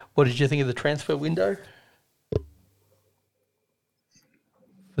What did you think of the transfer window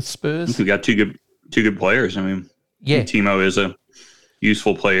for Spurs? We got two good players. I mean, Yeah. Timo is a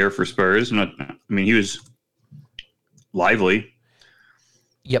useful player for Spurs. And I mean, he was lively.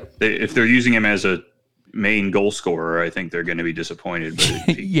 Yep. If they're using him as a main goal scorer, I think they're going to be disappointed. But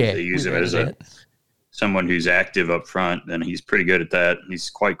if Yeah, they use him as someone who's active up front, then he's pretty good at that. He's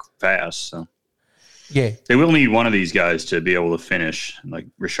quite fast. So yeah, they will need one of these guys to be able to finish, like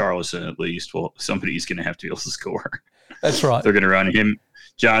Richarlison at least. Well, somebody's going to have to be able to score. That's right. They're going to run him,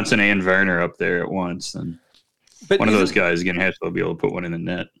 Johnson, and Werner up there at once, and one of those guys is going to have to be able to put one in the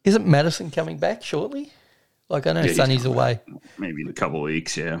net. Isn't Madison coming back shortly? Like, I know Sonny's away. Maybe in a couple of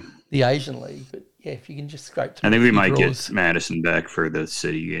weeks, yeah. The Asian League, but yeah, if you can just scrape through. I think we might get Madison back for the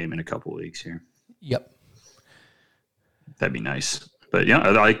City game in a couple of weeks here. Yep. That'd be nice. But yeah,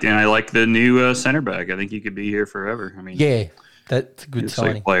 I like the new center back. I think he could be here forever. I mean, yeah, that's a good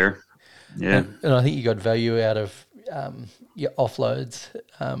signing. Like player. Yeah, and I think you got value out of your offloads.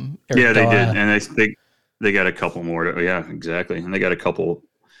 They did, and they got a couple more. Yeah, exactly, and they got a couple.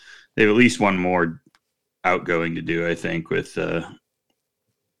 They have at least one more outgoing to do. I think with they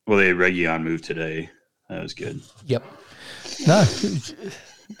had Reguilon move today. That was good. Yep. No.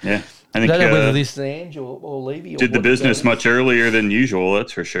 Yeah. I think, don't know whether this is Ange or Levy. Did the business much earlier than usual,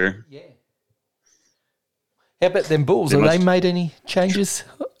 that's for sure. Yeah. How about them Bulls? Have they made any changes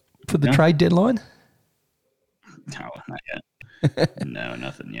for the trade deadline? No, not yet. No,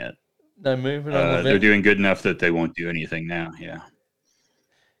 nothing yet. No movement on the they're doing good enough that they won't do anything now, yeah.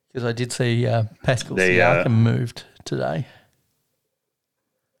 Because I did see Pascal Siakam moved today.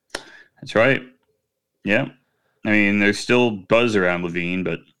 That's right. Yeah. I mean, there's still buzz around Levine,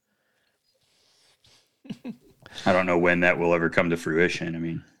 but I don't know when that will ever come to fruition. I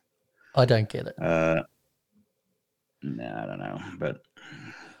mean, I don't get it. I don't know. But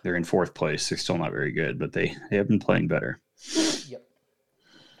they're in fourth place. They're still not very good, but they have been playing better. Yep.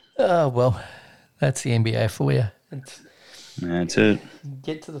 Well, that's the NBA for you. That's it.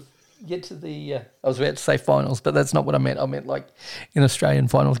 Get to the. I was about to say finals, but that's not what I meant. I meant like in Australian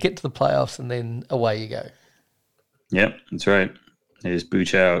finals. Get to the playoffs, and then away you go. Yep, that's right. They just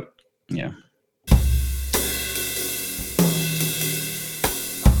booch out. Yeah.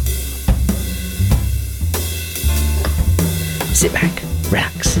 Sit back,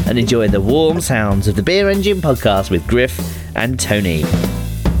 relax, and enjoy the warm sounds of the Beer Engine podcast with Griff and Tony.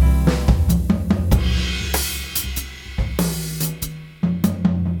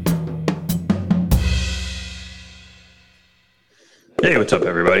 Hey, what's up,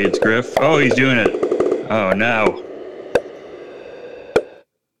 everybody? It's Griff. Oh, he's doing it. Oh, no.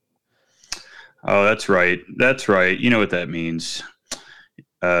 Oh, that's right. That's right. You know what that means.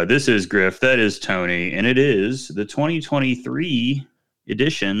 This is Griff. That is Tony. And it is the 2023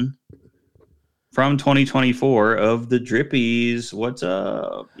 edition from 2024 of the Drippies. What's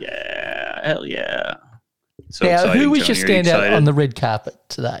up? Yeah. Hell yeah. So now, exciting, who was Tony. your standout on the red carpet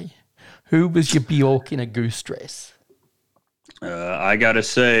today? Who was your Bjork in a goose dress? I got to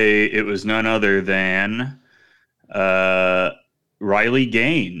say it was none other than Riley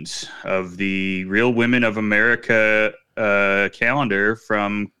Gaines of the Real Women of America calendar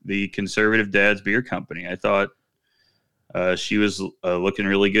from the Conservative Dad's Beer Company. I thought she was looking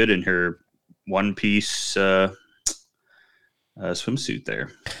really good in her one-piece swimsuit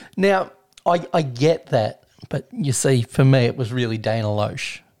there. Now, I get that, but you see, for me, it was really Dana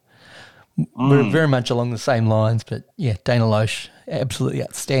Loesch. We're very much along the same lines, but yeah, Dana Loesch, absolutely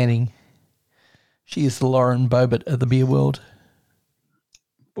outstanding. She is the Lauren Boebert of the beer world.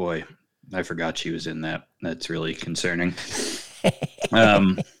 Boy, I forgot she was in that. That's really concerning.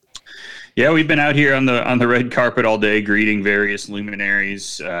 Yeah, we've been out here on the red carpet all day, greeting various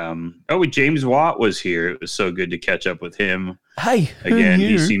luminaries. James Watt was here. It was so good to catch up with him. Hey, again,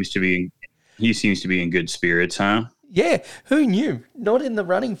 he seems to be in good spirits, huh? Yeah, who knew? Not in the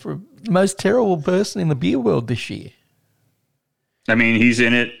running for most terrible person in the beer world this year. I mean, he's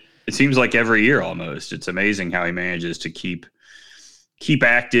in it. It seems like every year almost. It's amazing how he manages to keep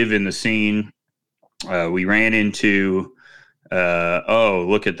active in the scene. We ran into,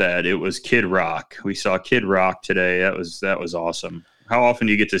 look at that. It was Kid Rock. We saw Kid Rock today. That was awesome. How often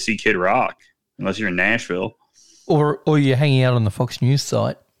do you get to see Kid Rock? Unless you're in Nashville. Or you're hanging out on the Fox News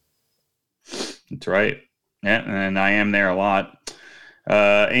site. That's right. Yeah, and I am there a lot.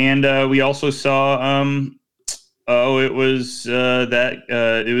 And we also saw, it was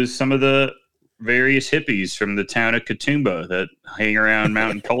some of the various hippies from the town of Katoomba that hang around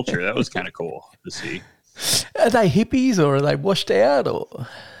mountain culture. That was kind of cool to see. Are they hippies or are they washed out? Or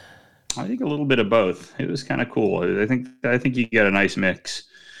I think a little bit of both. It was kind of cool. I think you got a nice mix.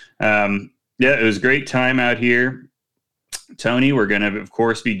 Yeah, it was a great time out here. Tony, we're going to, of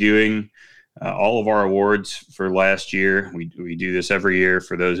course, be doing all of our awards for last year. We do this every year.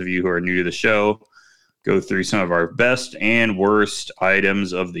 For those of you who are new to the show, go through some of our best and worst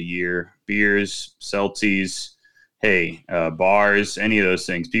items of the year. Beers, seltzies, bars, any of those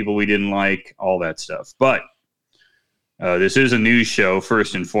things. People we didn't like, all that stuff. But this is a news show,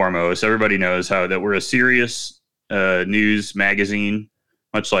 first and foremost. Everybody knows that we're a serious news magazine,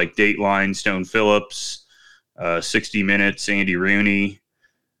 much like Dateline, Stone Phillips, 60 Minutes, Andy Rooney.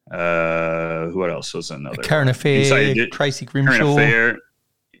 What else was another? Current Affair, Tracy Grimshaw. Current Affair.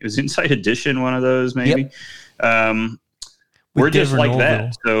 It was Inside Edition, one of those, maybe. Yep. We're just like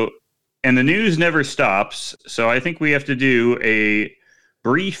that. So, and the news never stops. So I think we have to do a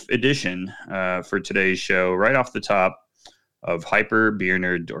brief edition for today's show, right off the top of Hyper Beer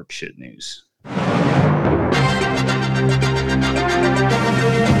Nerd Dork Shit News.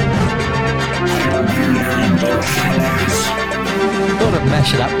 Thought I'd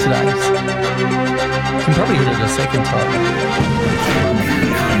mash it up today. Can probably hit it a second time.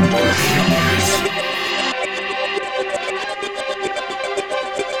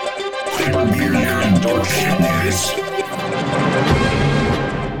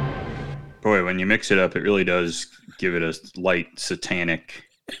 Boy, when you mix it up, it really does give it a light satanic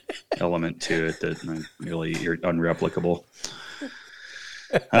element to it that really unreplicable.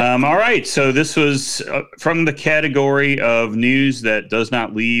 All right, so this was from the category of news that does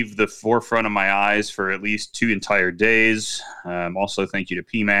not leave the forefront of my eyes for at least 2 entire days. Also, thank you to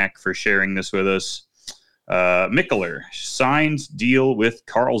PMAC for sharing this with us. Mikkeller signs deal with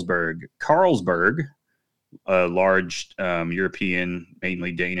Carlsberg. Carlsberg, a large European,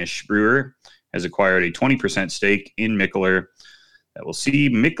 mainly Danish brewer, has acquired a 20% stake in Mikkeller that will see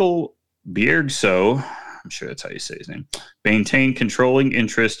Mikkel Bjergso, I'm sure that's how you say his name, maintain controlling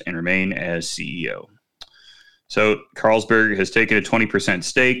interest and remain as CEO. So Carlsberg has taken a 20%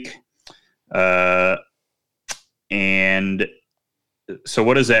 stake. And so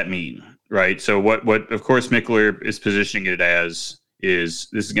what does that mean, right? So what of course Mikkeller is positioning it as is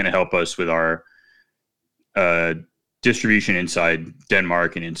this is going to help us with our distribution inside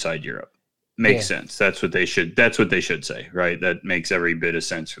Denmark and inside Europe. Makes sense. That's what they should say, right? That makes every bit of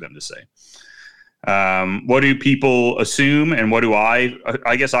sense for them to say. What do people assume, and what do I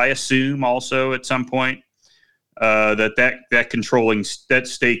guess I assume also at some point that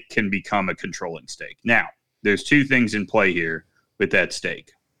stake can become a controlling stake. Now, there's 2 things in play here with that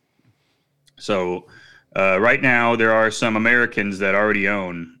stake. So right now there are some Americans that already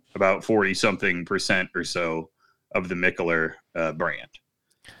own about 40-something% or so of the Mikkeller brand.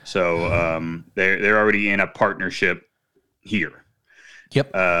 So they're already in a partnership here.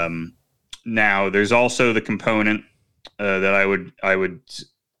 Yep. Now, there's also the component that I would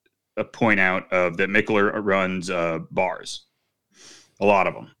point out of that Mikkeller runs bars, a lot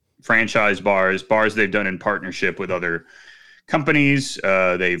of them, franchise bars they've done in partnership with other companies.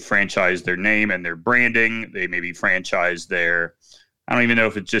 They've franchised their name and their branding. They maybe franchise their, I don't even know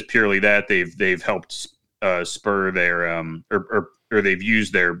if it's just purely that they've helped spur their or they've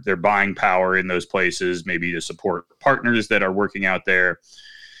used their buying power in those places, maybe to support partners that are working out there.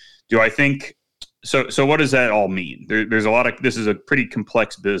 Do I think so? So what does that all mean? There's a lot of, this is a pretty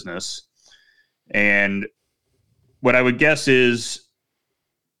complex business. And what I would guess is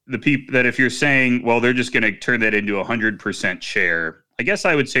the people that if you're saying, well, they're just going to turn that into 100% share, I guess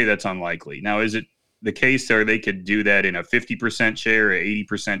I would say that's unlikely. Now, is it the case or they could do that in a 50% share or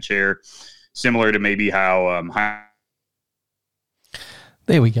 80% share, similar to maybe how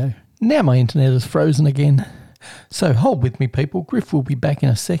there we go. Now my internet is frozen again. So hold with me, people. Griff will be back in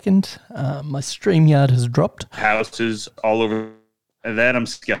a second. My StreamYard has dropped. Houses all over that I'm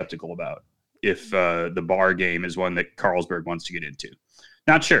skeptical about if the bar game is one that Carlsberg wants to get into.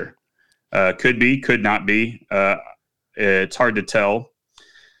 Not sure. Could be, could not be. It's hard to tell.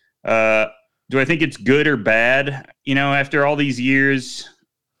 Do I think it's good or bad? You know, after all these years,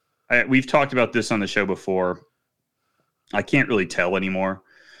 we've talked about this on the show before. I can't really tell anymore.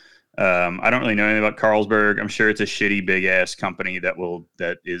 I don't really know anything about Carlsberg. I'm sure it's a shitty big ass company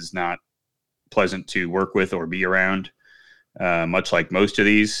that is not pleasant to work with or be around, much like most of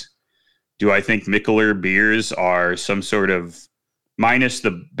these. Do I think Mikkeller beers are some sort of, minus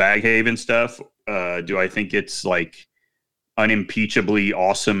the Baghaven stuff, do I think it's like unimpeachably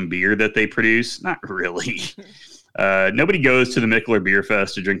awesome beer that they produce? Not really. Nobody goes to the Mikkeller Beer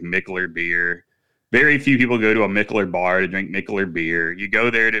Fest to drink Mikkeller beer. Very few people go to a Mikkeller bar to drink Mikkeller beer. You go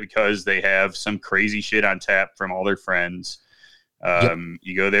there because they have some crazy shit on tap from all their friends.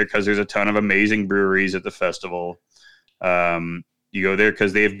 You go there because there's a ton of amazing breweries at the festival. You go there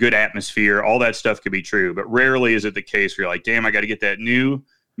because they have good atmosphere. All that stuff could be true, but rarely is it the case where you're like, damn, I got to get that new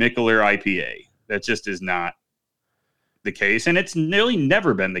Mikkeller IPA. That just is not the case. And it's nearly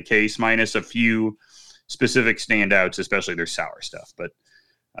never been the case, minus a few specific standouts, especially their sour stuff. But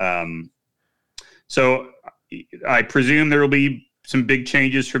so I presume there will be some big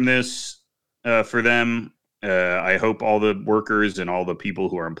changes from this for them. I hope all the workers and all the people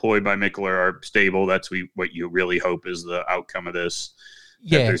who are employed by Mikkeller are stable. That's what you really hope is the outcome of this.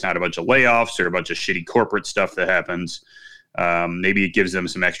 Yeah. That there's not a bunch of layoffs or a bunch of shitty corporate stuff that happens. Maybe it gives them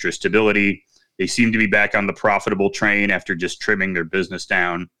some extra stability. They seem to be back on the profitable train after just trimming their business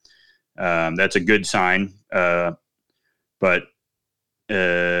down. That's a good sign. But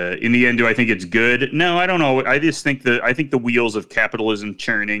in the end, do I think it's good? No, I don't know. I just think the wheels of capitalism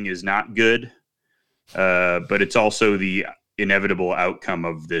churning is not good. But it's also the inevitable outcome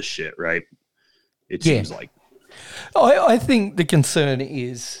of this shit, right? It seems like. I think the concern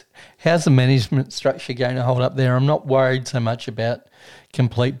is, how's the management structure going to hold up there? I'm not worried so much about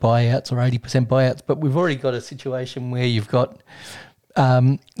complete buyouts or 80% buyouts, but we've already got a situation where you've got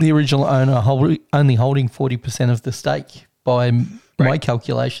the original owner only holding 40% of the stake by my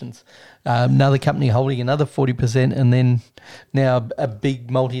calculations. Another company holding another 40%, and then now a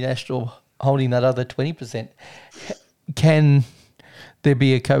big multinational holding that other 20%. Can there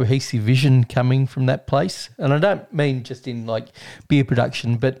be a cohesive vision coming from that place? And I don't mean just in like beer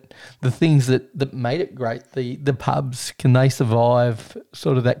production, but the things that made it great, the pubs, can they survive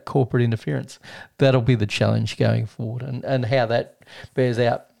sort of that corporate interference? That'll be the challenge going forward, and how that bears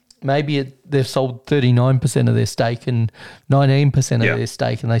out. Maybe they've sold 39% of their stake and 19% of their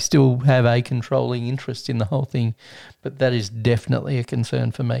stake, and they still have a controlling interest in the whole thing. But that is definitely a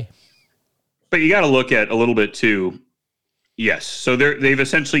concern for me. But you got to look at a little bit too. Yes. So they've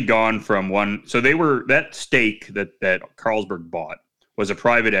essentially gone from one. So that stake that Carlsberg bought was a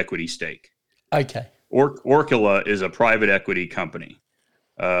private equity stake. Okay. Orkula is a private equity company.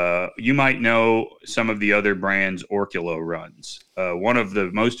 You might know some of the other brands Orkula runs. One of the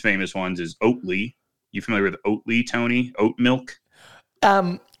most famous ones is Oatly. You familiar with Oatly, Tony? Oat milk?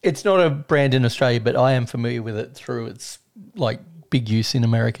 It's not a brand in Australia, but I am familiar with it through its like big use in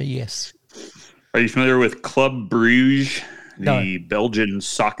America. Yes. Are you familiar with Club Bruges, the Belgian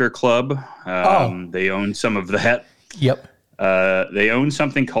soccer club? They own some of that. Yep. They own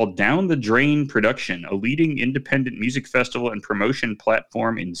something called Down the Drain Production, a leading independent music festival and promotion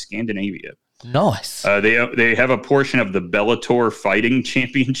platform in Scandinavia. Nice. They have a portion of the Bellator Fighting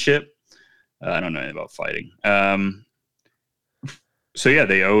Championship. I don't know anything about fighting. So yeah,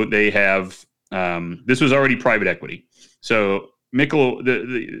 they have. This was already private equity. So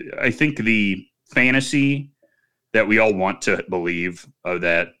Mikkel, I think the fantasy that we all want to believe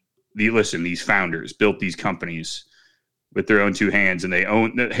that these founders built these companies with their own two hands, and they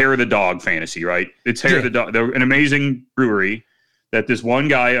own the Hair of the Dog fantasy, right? It's Hair of the Dog. They're an amazing brewery that this one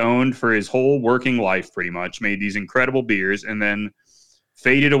guy owned for his whole working life, pretty much, made these incredible beers, and then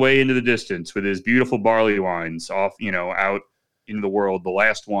faded away into the distance with his beautiful barley wines off, out into the world, the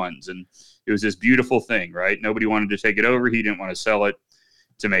last ones. And it was this beautiful thing, right? Nobody wanted to take it over. He didn't want to sell it.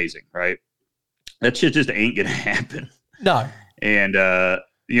 It's amazing, right? That shit just ain't going to happen. No. And,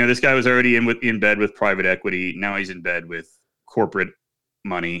 this guy was already in bed with private equity. Now he's in bed with corporate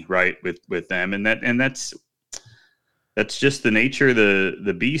money, right? With them. And that's just the nature of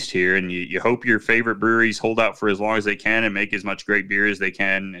the beast here. And you hope your favorite breweries hold out for as long as they can and make as much great beer as they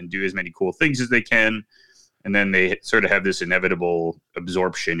can and do as many cool things as they can. And then they sort of have this inevitable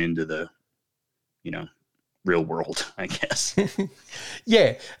absorption into the, real world, I guess.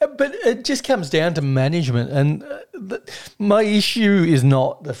 Yeah, but it just comes down to management. And my issue is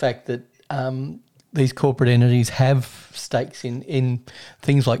not the fact that these corporate entities have stakes in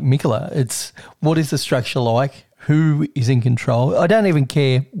things like Mikkeller. It's what is the structure like? Who is in control? I don't even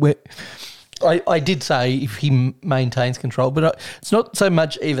care where. I did say if he maintains control, but it's not so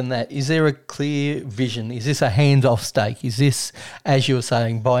much even that. Is there a clear vision? Is this a hands-off stake? Is this, as you were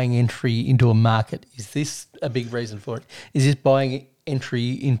saying, buying entry into a market? Is this a big reason for it? Is this buying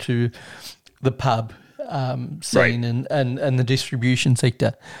entry into the pub scene and the distribution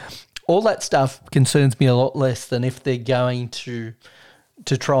sector? All that stuff concerns me a lot less than if they're going to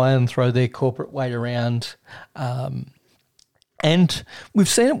try and throw their corporate weight around. And we've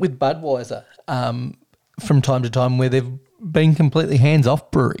seen it with Budweiser from time to time where they've been completely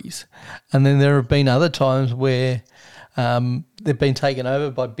hands-off breweries. And then there have been other times where they've been taken over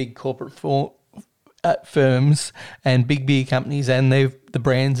by big corporate firms and big beer companies, and the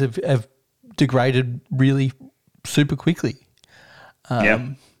brands have degraded really super quickly.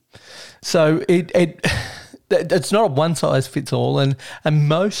 So it's not a one size fits all, and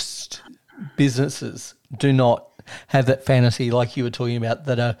most businesses do not have that fantasy like you were talking about,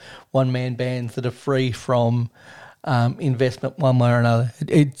 that are one man bands that are free from investment one way or another.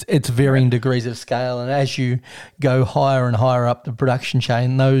 It's varying degrees of scale, and as you go higher and higher up the production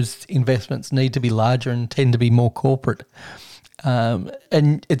chain, those investments need to be larger and tend to be more corporate.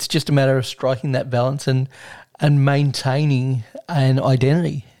 And it's just a matter of striking that balance and maintaining an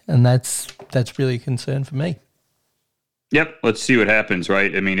identity, and that's really a concern for me. Yep, let's see what happens,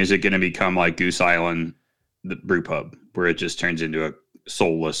 right? I mean, is it going to become like Goose Island, the brew pub, where it just turns into a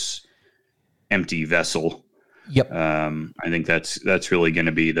soulless, empty vessel? Yep. I think that's really going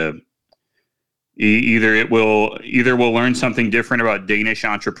to be the either we'll learn something different about Danish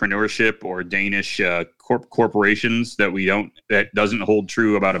entrepreneurship or Danish corporations that doesn't hold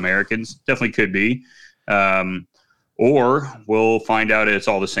true about Americans. Definitely could be. Or we'll find out it's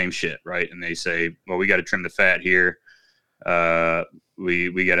all the same shit, right? And they say, well, we got to trim the fat here.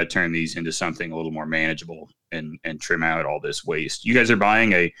 We got to turn these into something a little more manageable and trim out all this waste. You guys are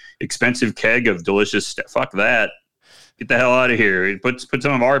buying a expensive keg of delicious stuff. Fuck that. Get the hell out of here. Put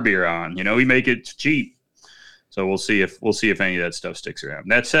some of our beer on. We make it cheap. So we'll see if any of that stuff sticks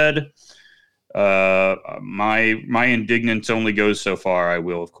around. That said, my indignance only goes so far. I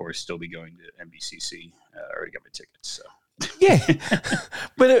will, of course, still be going to NBCC. I already got my tickets, so. Yeah,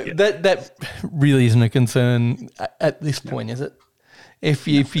 but that really isn't a concern at this point, is it? If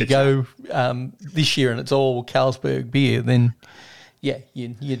you go this year and it's all Carlsberg beer, then yeah,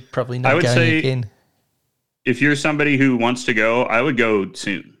 you'd probably not go again. If you're somebody who wants to go, I would go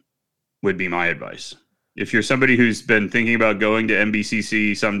soon, would be my advice. If you're somebody who's been thinking about going to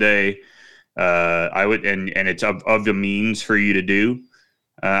NBCC someday, I would, and it's of the means for you to do,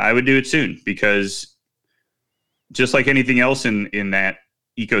 I would do it soon, because just like anything else in that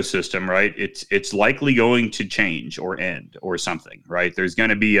ecosystem, right? It's likely going to change or end or something, right? There's going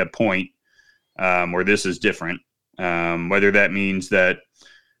to be a point where this is different. Whether that means that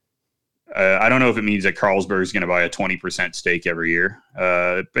I don't know if it means that Carlsberg is going to buy a 20% stake every year.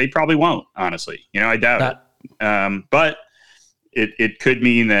 They probably won't, honestly. I doubt it. But it could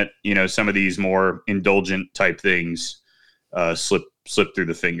mean that some of these more indulgent type things slip through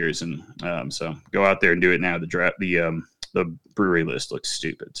the fingers, and so go out there and do it now. The brewery list looks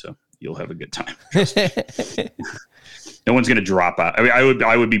stupid, so you'll have a good time. No one's going to drop out. I mean,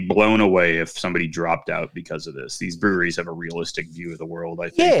 I would be blown away if somebody dropped out because of this. These breweries have a realistic view of the world, I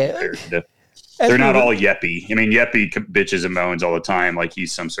think. Yeah. They're not all Yeppy. I mean, Yeppy bitches and moans all the time like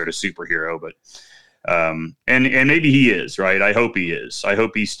he's some sort of superhero, but and maybe he is, right? I hope he is. I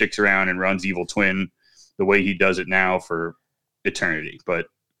hope he sticks around and runs Evil Twin the way he does it now for eternity. But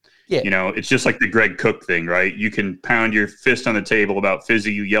yeah, it's just like the Greg Cook thing, right? You can pound your fist on the table about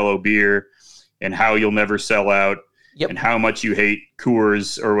fizzy yellow beer and how you'll never sell out. Yep. And how much you hate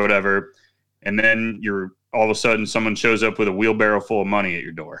Coors or whatever, and then all of a sudden someone shows up with a wheelbarrow full of money at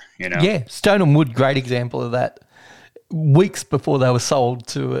your door. Yeah, Stone and Wood, great example of that. Weeks before they were sold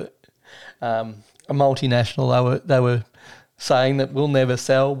to a multinational, they were saying that we'll never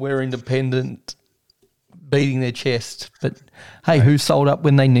sell, we're independent, beating their chest. But hey, right. Who sold up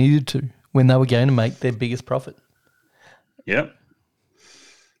when they needed to, when they were going to make their biggest profit? Yep.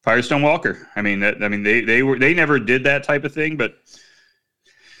 Firestone Walker. I mean, they never did that type of thing, but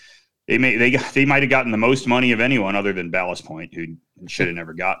they might have gotten the most money of anyone other than Ballast Point, who should have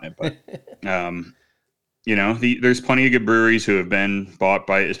never gotten it. But there's plenty of good breweries who have been bought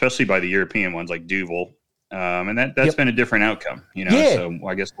especially by the European ones like Duvel, and that's been a different outcome. So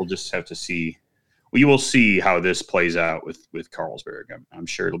I guess we'll just have to see. We will see how this plays out with Carlsberg. I'm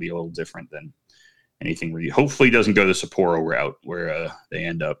sure it'll be a little different than anything where hopefully doesn't go the Sapporo route where they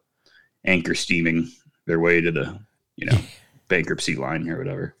end up anchor steaming their way to the bankruptcy line or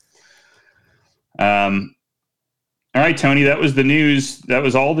whatever. All right, Tony, that was the news. That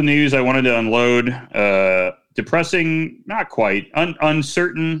was all the news I wanted to unload. Depressing, not quite.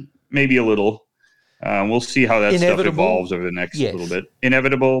 Uncertain, maybe a little. We'll see how that stuff evolves over the next little bit.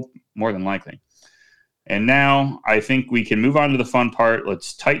 Inevitable, more than likely. And now I think we can move on to the fun part.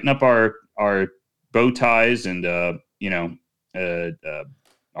 Let's tighten up our bow ties and our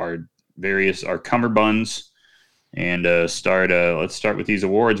cummerbunds and let's start with these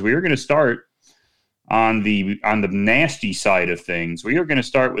awards. We are going to start on the nasty side of things. We are going to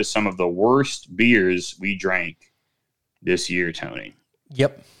start with some of the worst beers we drank this year. Tony,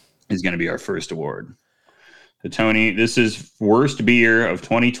 is going to be our first award. So Tony, this is worst beer of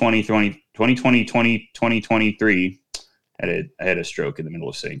 2023. I had a stroke in the middle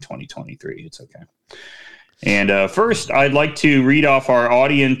of saying 2023. It's okay. And first, I'd like to read off our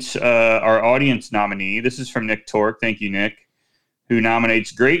audience nominee. This is from Nick Torque. Thank you, Nick, who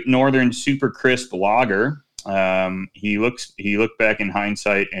nominates Great Northern Super Crisp Lager. He looked back in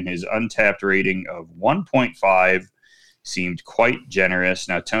hindsight, and his untapped rating of 1.5 seemed quite generous.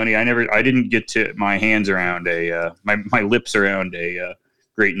 Now, Tony, I didn't get to my hands around my lips around a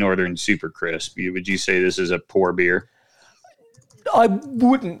Great Northern Super Crisp. Would you say this is a poor beer? I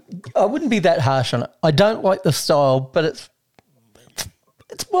wouldn't be that harsh on it. I don't like the style, but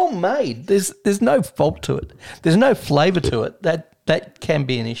it's well made. There's no fault to it. There's no flavour to it. That can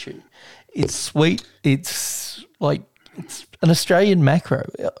be an issue. It's sweet. It's an Australian macro.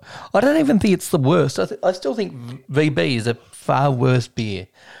 I don't even think it's the worst. I still think VB is a far worse beer.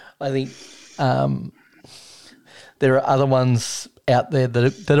 I think there are other ones out there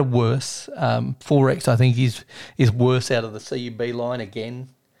that are worse. 4X, I think, is worse out of the CUB line again.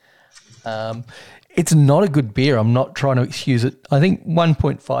 It's not a good beer. I'm not trying to excuse it. I think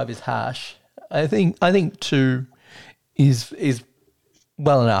 1.5 is harsh. I think 2 is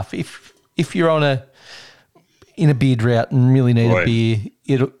well enough. If you're in a beer drought and really need a beer,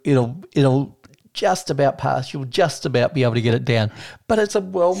 it'll just about pass. You'll just about be able to get it down. But it's a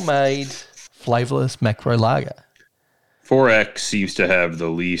well-made, flavourless macro lager. 4X seems to have the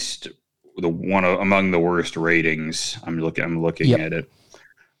one among the worst ratings. I'm looking at it.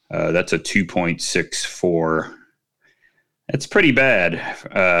 That's a 2.64. That's pretty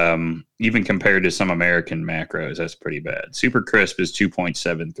bad. Even compared to some American macros, that's pretty bad. Super Crisp is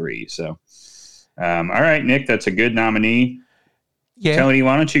 2.73. So, all right, Nick, that's a good nominee. Yeah. Tony,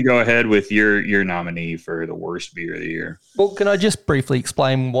 why don't you go ahead with your nominee for the worst beer of the year? Well, can I just briefly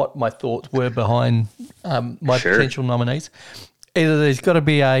explain what my thoughts were behind my potential nominees? Either there's got to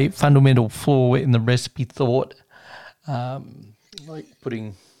be a fundamental flaw in the recipe thought, like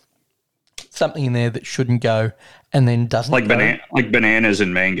putting something in there that shouldn't go and then doesn't like go. Like bananas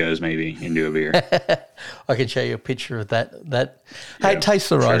and mangoes maybe into a beer. I can show you a picture of that. Hey, it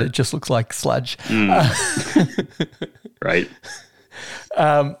tastes all right. Sure. It just looks like sludge. Right.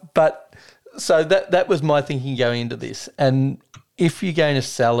 But so that was my thinking going into this. And if you're going to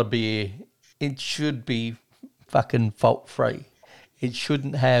sell a beer, it should be fucking fault-free. It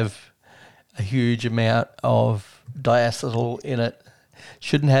shouldn't have a huge amount of diacetyl in it.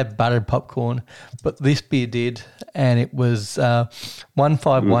 Shouldn't have buttered popcorn. But this beer did, and it was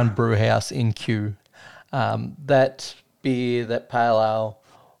 151 Brewhouse in Kew. That beer, that pale ale,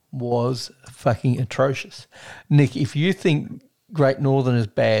 was fucking atrocious. Nick, if you think Great Northern is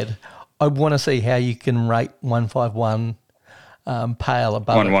bad, I want to see how you can rate 151 pale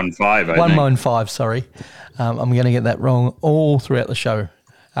above 115, I think. 115, sorry. I'm going to get that wrong all throughout the show.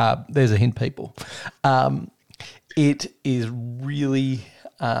 There's a hint, people. It is really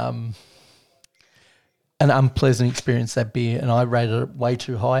an unpleasant experience, that beer, and I rated it way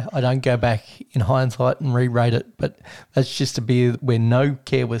too high. I don't go back in hindsight and re-rate it, but that's just a beer where no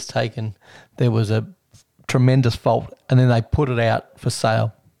care was taken. There was a tremendous fault, and then they put it out for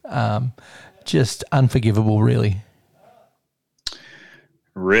sale. Just unforgivable, really.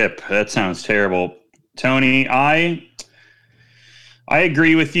 Rip. That sounds terrible. Tony, I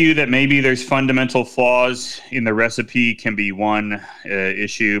agree with you that maybe there's fundamental flaws in the recipe can be one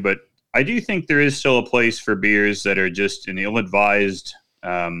issue, but I do think there is still a place for beers that are just an ill-advised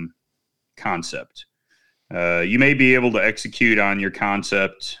concept. You may be able to execute on your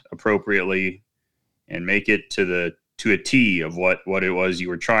concept appropriately and make it to a T of what it was you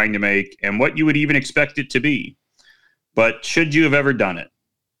were trying to make and what you would even expect it to be. But should you have ever done it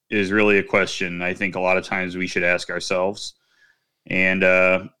is really a question I think a lot of times we should ask ourselves. And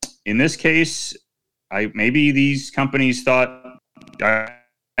in this case, maybe these companies thought,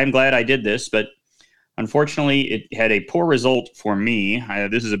 I'm glad I did this, but unfortunately it had a poor result for me.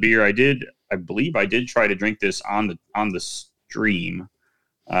 This is a beer I believe I did try to drink this on the stream,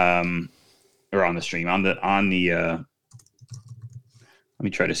 let me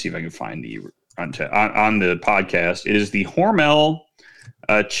try to see if I can find on the podcast. It is the Hormel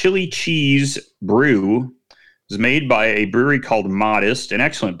chili cheese brew. It was made by a brewery called Modest, an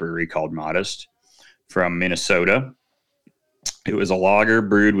excellent brewery called Modest from Minnesota. It was a lager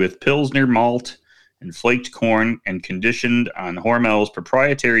brewed with Pilsner malt and flaked corn and conditioned on Hormel's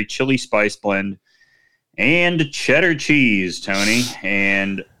proprietary chili spice blend and cheddar cheese, Tony.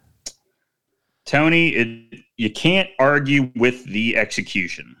 And Tony, you can't argue with the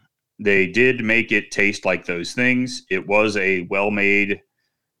execution. They did make it taste like those things. It was a well-made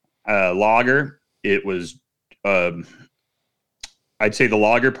lager. It was, I'd say the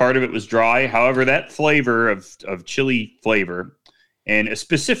lager part of it was dry. However, that flavor of chili flavor and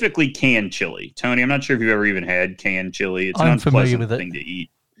specifically canned chili. Tony, I'm not sure if you've ever even had canned chili. It's I'm an familiar unpleasant with it. thing to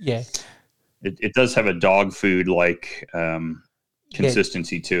eat. Yeah. It does have a dog food like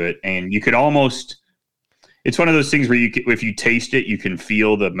consistency to it, and you could almost. It's one of those things where if you taste it, you can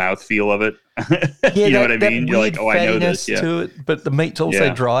feel the mouthfeel of it. Yeah, you know what I mean? You're like, oh, I know this. Yeah. To it, but the meat's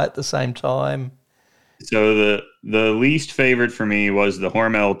also dry at the same time. So the least favorite for me was the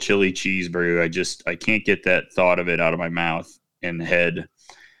Hormel chili cheese brew. I can't get that thought of it out of my mouth and head.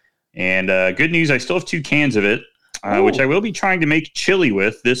 And good news, I still have 2 cans of it, which I will be trying to make chili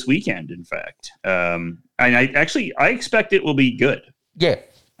with this weekend. In fact, and I expect it will be good. Yeah.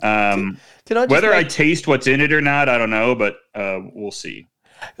 Can I whether I taste what's in it or not, I don't know, but we'll see.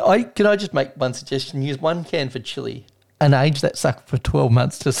 Can I just make one suggestion? Use 1 can for chili and age that sucker for 12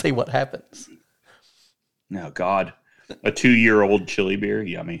 months to see what happens. No, God. A 2-year-old chili beer?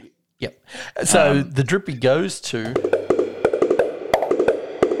 Yummy. Yep. So the Drippy goes to...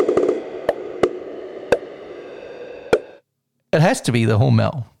 It has to be the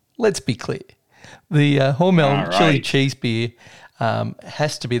Hormel. Let's be clear. The Hormel chili cheese beer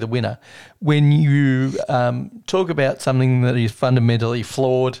has to be the winner. When you talk about something that is fundamentally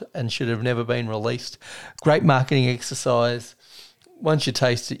flawed and should have never been released, great marketing exercise. Once you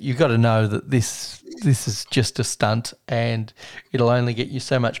taste it, you've got to know that this is just a stunt and it'll only get you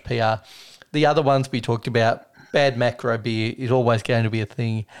so much PR. The other ones we talked about, bad macro beer is always going to be a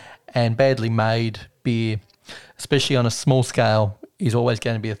thing, and badly made beer, especially on a small scale, is always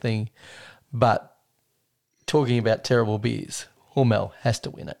going to be a thing. But talking about terrible beers, Hormel has to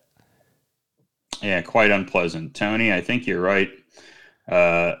win it. Yeah, quite unpleasant. Tony, I think you're right.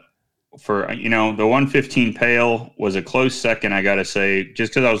 The 115 Pale was a close second, I got to say,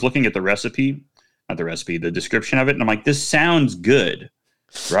 just because I was looking at the description of it, and I'm like, this sounds good,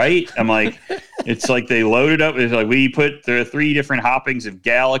 right? I'm like, it's like they loaded up. It's like there are 3 different hoppings of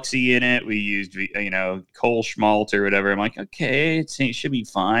Galaxy in it. We used, Kolsch malt or whatever. I'm like, okay, it should be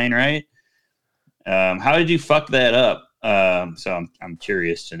fine, right? How did you fuck that up? So I'm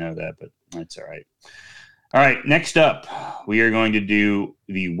curious to know that, but that's all right. All right, next up, we are going to do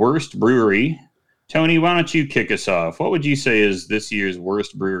the worst brewery. Tony, why don't you kick us off? What would you say is this year's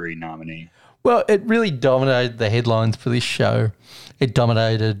worst brewery nominee? Well, it really dominated the headlines for this show. It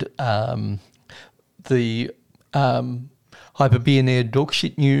dominated the Hyper Beer Nerd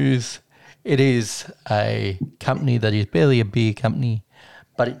Dogshit News. It is a company that is barely a beer company,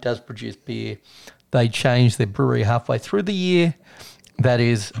 but it does produce beer. They changed their brewery halfway through the year. That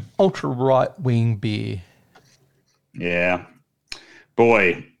is ultra right-wing beer. Yeah.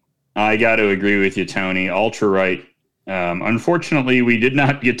 Boy, I got to agree with you, Tony. Ultra right. Unfortunately, we did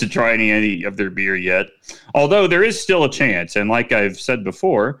not get to try any of their beer yet, although there is still a chance. And like I've said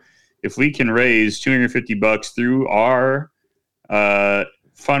before, if we can raise $250 through our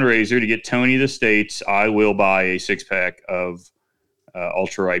fundraiser to get Tony the States, I will buy a 6-pack of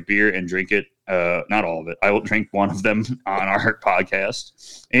ultra right beer and drink it. Not all of it. I will drink one of them on our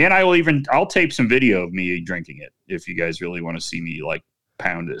podcast, and I'll tape some video of me drinking it if you guys really want to see me like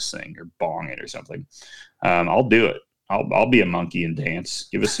pound this thing or bong it or something. I'll do it. I'll be a monkey and dance.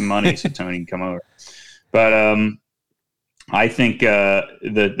 Give us some money so Tony can come over. But I think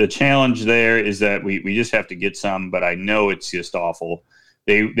the challenge there is that we just have to get some. But I know it's just awful.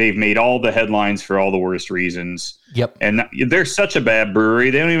 They've made all the headlines for all the worst reasons. Yep. And they're such a bad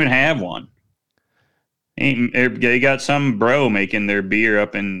brewery. They don't even have one. They got some bro making their beer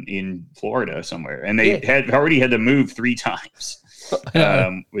up in Florida somewhere, and they had already had to move 3 times,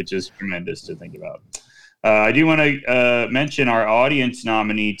 which is tremendous to think about. I do want to mention our audience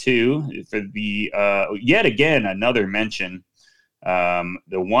nominee too for the yet again another mention, the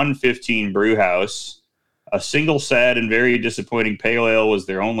 115 Brew House. A single sad and very disappointing pale ale was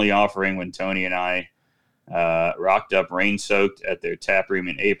their only offering when Tony and I rocked up rain-soaked at their tap room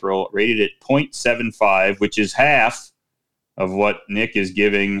in April, rated at 0.75, which is half of what Nick is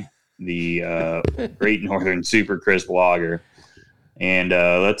giving the Great Northern Super Crisp Lager. And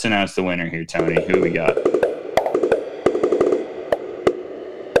let's announce the winner here, Tony. Who we got?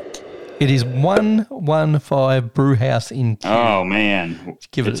 It is 115 Brew House in Kew. Oh, man.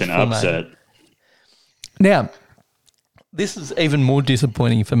 It's an upset. Name. Now, this is even more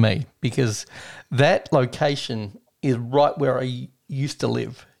disappointing for me because that location is right where I used to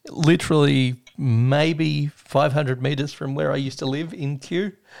live. Literally maybe 500 metres from where I used to live in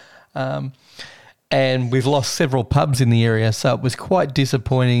Kew. And we've lost several pubs in the area, so it was quite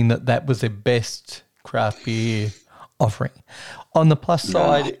disappointing that was their best craft beer offering. On the plus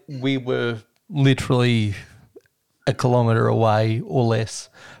side, we were literally a kilometre away or less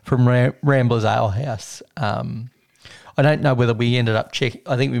from Rambler's Ale House. I don't know whether we ended up checking.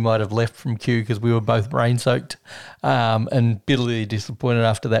 I think we might have left from Q because we were both rain soaked and bitterly disappointed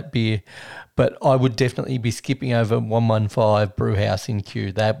after that beer. But I would definitely be skipping over 115 Brewhouse in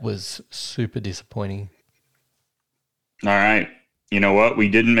Q. That was super disappointing. All right. You know what? We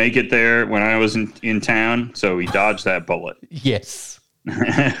didn't make it there when I was in town, so we dodged that bullet. Yes.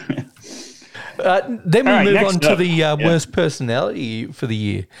 Then we move on to the worst personality for the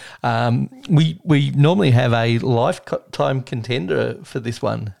year. We normally have a lifetime contender for this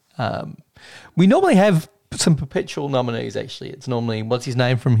one. We normally have some perpetual nominees, actually. It's normally, what's his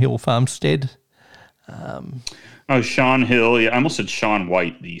name from Hill Farmstead? Sean Hill. Yeah, I almost said Sean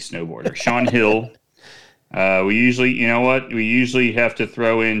White, the snowboarder. Sean Hill. We usually have to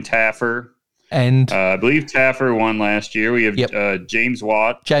throw in Taffer. And I believe Taffer won last year. We have James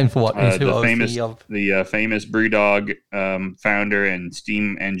Watt. James Watt is who the famous BrewDog founder and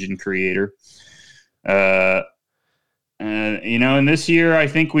steam engine creator. And this year I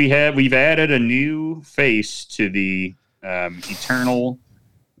think we've added a new face to the eternal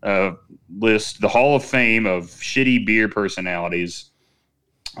list, the Hall of Fame of shitty beer personalities.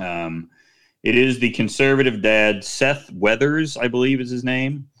 It is the conservative dad, Seth Weathers, I believe is his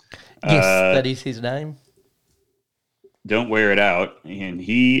name. Yes, that is his name. Don't wear it out. And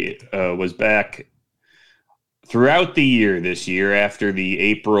he was back throughout the year this year after the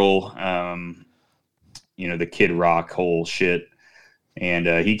April, the Kid Rock whole shit. And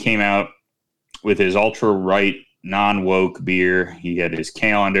he came out with his ultra right, non-woke beer. He had his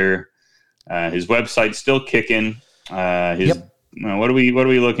calendar. His website's still kicking. What are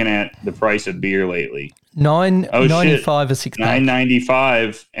we looking at the price of beer lately? $9.95 a 6 pack.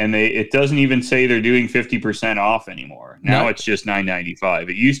 $9.95, and it doesn't even say they're doing 50% off anymore. Now it's just $9.95.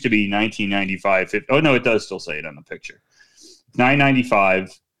 It used to be $19.95. Oh no, it does still say it on the picture.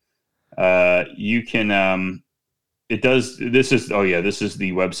 $9.95. You can. It does. This is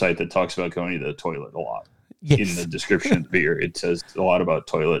the website that talks about going to the toilet a lot. Yes. In the description of the beer, it says a lot about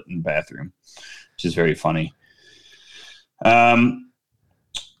toilet and bathroom, which is very funny.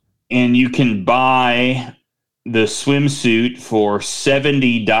 And you can buy the swimsuit for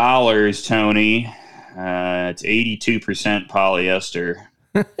 $70, Tony. It's 82% polyester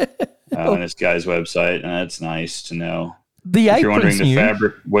on this guy's website. That's nice to know. If you're wondering,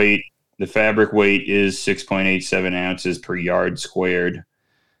 the fabric weight is 6.87 ounces per yard squared.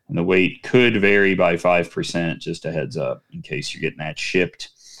 And the weight could vary by 5%, just a heads up, in case you're getting that shipped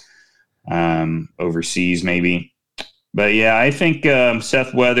overseas maybe. But yeah, I think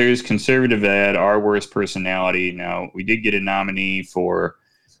Seth Weathers, conservative ad, our worst personality. Now, we did get a nominee for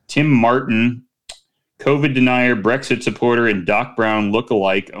Tim Martin, COVID denier, Brexit supporter, and Doc Brown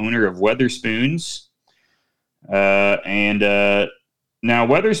lookalike, owner of Weatherspoons. Now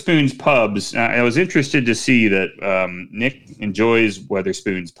Weatherspoons pubs, I was interested to see that Nick enjoys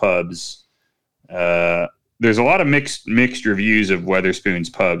Weatherspoons pubs. There's a lot of mixed reviews of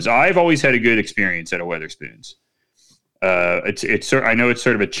Weatherspoons pubs. I've always had a good experience at a Weatherspoons. I know it's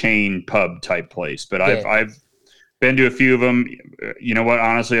sort of a chain pub type place, but yeah. I've been to a few of them. You know what?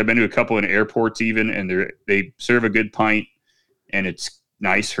 Honestly, I've been to a couple in airports even, and they serve a good pint, and it's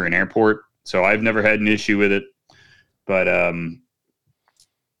nice for an airport. So I've never had an issue with it. But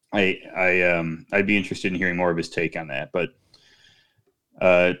I'd be interested in hearing more of his take on that. But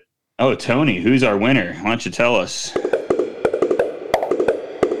Tony, who's our winner? Why don't you tell us?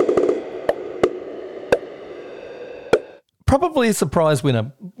 Probably a surprise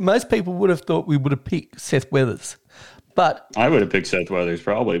winner. Most people would have thought we would have picked Seth Weathers, but I would have picked Seth Weathers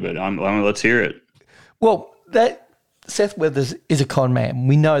probably. But let's hear it. Well, that Seth Weathers is a con man.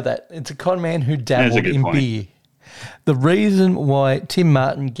 We know that it's a con man who dabbled in beer. The reason why Tim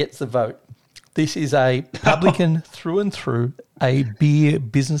Martin gets the vote, this is a publican through and through, a beer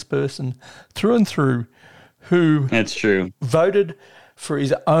business person through and through, who that's true voted for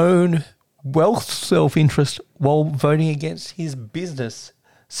his own wealth self-interest while voting against his business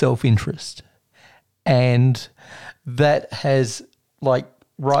self-interest. And that has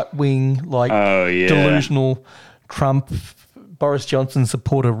right-wing, delusional Trump, Boris Johnson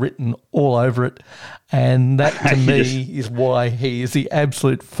supporter written all over it. And that to me is why he is the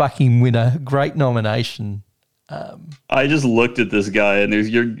absolute fucking winner. Great nomination. I just looked at this guy, and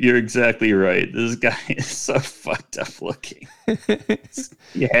you're exactly right. This guy is so fucked up looking.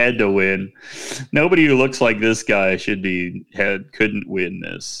 He had to win. Nobody who looks like this guy couldn't win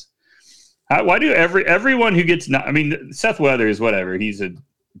this. Why do everyone who gets Seth Weathers, whatever, he's a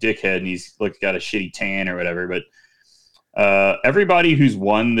dickhead and he's got a shitty tan or whatever, but everybody who's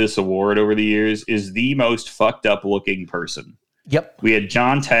won this award over the years is the most fucked up looking person. Yep. We had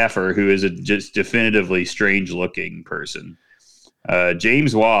John Taffer, who is a just definitively strange-looking person.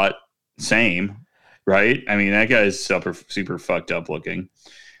 James Watt, same, right? I mean, that guy's super fucked up looking.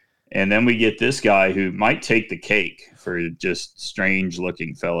 And then we get this guy who might take the cake for just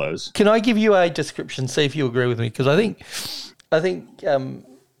strange-looking fellows. Can I give you a description? See if you agree with me, because I think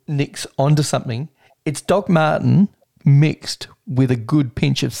Nick's onto something. It's Doc Martin mixed with a good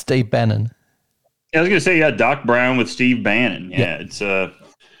pinch of Steve Bannon. I was gonna say, Doc Brown with Steve Bannon. Yeah, it's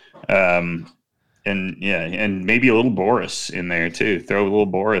and maybe a little Boris in there too. Throw a little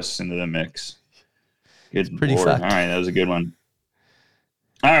Boris into the mix. Good, pretty Lord. fucked. All right, that was a good one.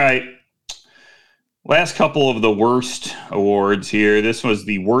 All right, last couple of the worst awards here. This was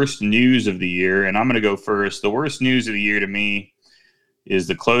the worst news of the year, and I'm gonna go first. The worst news of the year to me is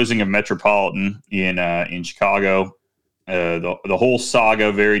the closing of Metropolitan in Chicago. The whole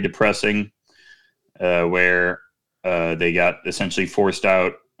saga, very depressing. Where they got essentially forced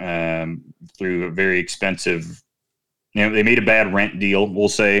out through a very expensive, they made a bad rent deal, we'll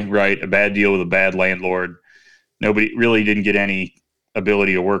say, right? A bad deal with a bad landlord. Nobody really didn't get any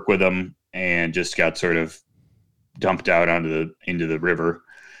ability to work with them and just got sort of dumped out into the river.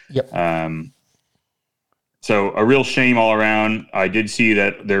 Yep. So a real shame all around. I did see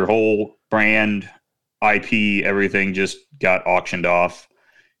that their whole brand, IP, everything just got auctioned off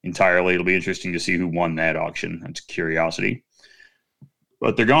entirely. It'll be interesting to see who won that auction. That's a curiosity.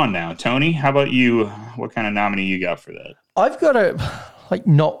 But they're gone now. Tony, how about you? What kind of nominee you got for that? I've got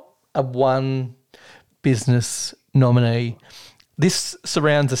not a one business nominee. This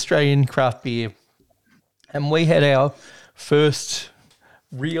surrounds Australian craft beer. And we had our first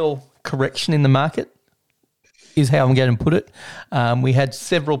real correction in the market, is how I'm going to put it. We had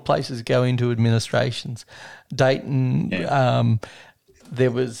several places go into administrations. Dayton,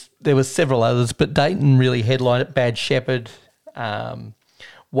 there was several others, but Dayton really headlined it. Bad Shepherd,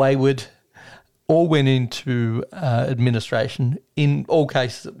 Wayward, all went into administration. In all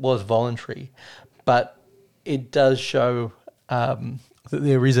cases, it was voluntary, but it does show that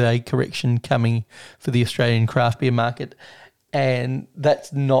there is a correction coming for the Australian craft beer market, and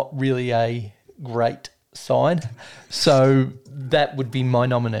that's not really a great sign. So that would be my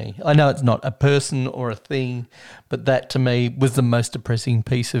nominee. I know it's not a person or a thing, but that to me was the most depressing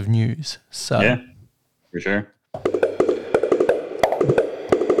piece of news. So yeah, for sure.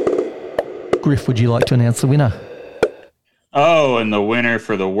 Griff, would you like to announce the winner? Oh, and the winner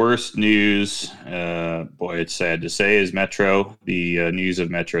for the worst news, boy, it's sad to say, is Metro. The news of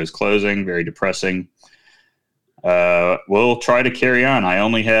Metro is closing. Very depressing. We'll try to carry on. I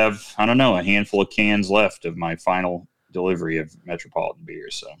only have, a handful of cans left of my final delivery of Metropolitan beer.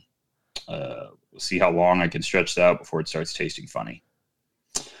 So we'll see how long I can stretch that out before it starts tasting funny.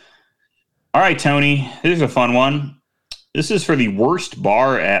 All right, Tony, here's a fun one. This is for the worst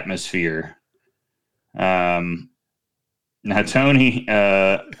bar atmosphere. Now, Tony,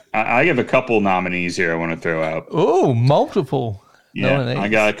 I have a couple nominees here I want to throw out. Oh, multiple nominees. I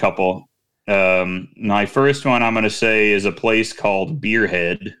got a couple. My first one I'm going to say is a place called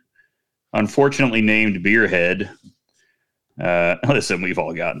Beerhead, unfortunately named Beerhead. Listen, we've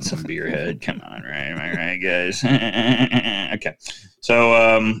all gotten some Beerhead. Come on, right, guys. Okay.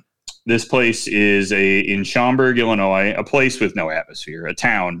 So this place is in Schaumburg, Illinois, a place with no atmosphere, a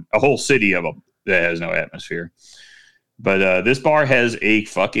town, a whole city that has no atmosphere. But this bar has a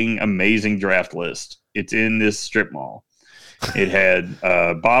fucking amazing draft list. It's in this strip mall. It had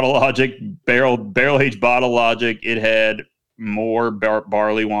Bottle Logic, barrel-aged Bottle Logic. It had more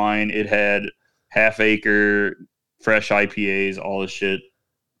barley wine. It had Half Acre, fresh IPAs, all this shit.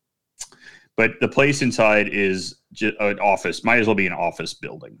 But the place inside is just an office. Might as well be an office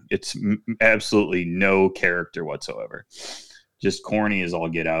building. It's absolutely no character whatsoever. Just corny as all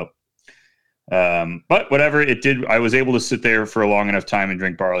get out. But whatever it did, I was able to sit there for a long enough time and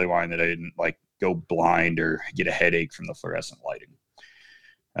drink barley wine that I didn't go blind or get a headache from the fluorescent lighting.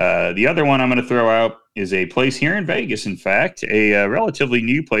 The other one I'm going to throw out is a place here in Vegas, in fact, a relatively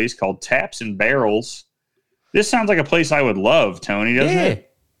new place called Taps and Barrels. This sounds like a place I would love, Tony, doesn't it?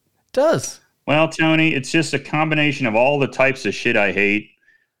 It does. Well, Tony, it's just a combination of all the types of shit I hate.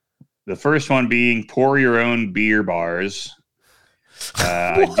 The first one being pour your own beer bars.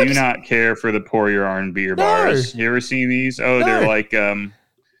 I do not care for the pour your own beer bars. You ever seen these? Oh, no. They're like,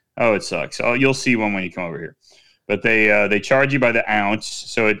 it sucks. Oh, you'll see one when you come over here. But they charge you by the ounce,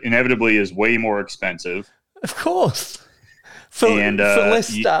 so it inevitably is way more expensive. Of course. For less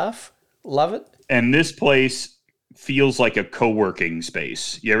staff. Love it. And this place feels like a co-working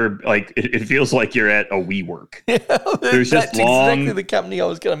space. You ever like it feels like you're at a WeWork. There's That's just long, exactly the company I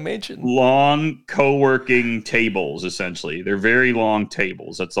was going to mention. long co-working tables. Essentially, they're very long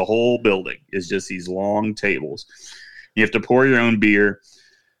tables. That's the whole building. Is just these long tables. You have to pour your own beer.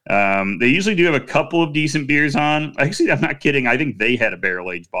 They usually do have a couple of decent beers on. Actually, I'm not kidding. I think they had a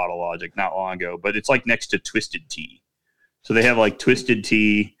barrel-aged Bottle Logic not long ago, but it's like next to Twisted Tea. So they have like Twisted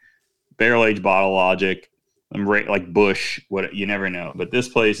Tea, barrel-aged Bottle Logic, like Bush. What, you never know. But this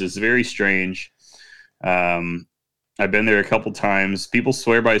place is very strange. I've been there a couple times. People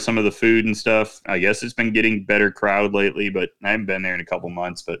swear by some of the food and stuff. I guess it's been getting better crowd lately, but I haven't been there in a couple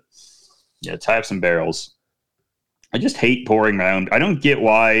months. But yeah, Taps and Barrels. I just hate pouring my own. I don't get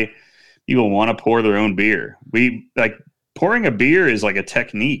why people want to pour their own beer. Pouring a beer is like a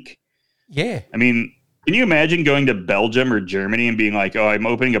technique. Yeah. I mean, can you imagine going to Belgium or Germany and being like, "Oh, I'm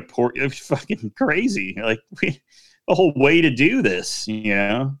opening a pour"? It's fucking crazy. Like the whole way to do this,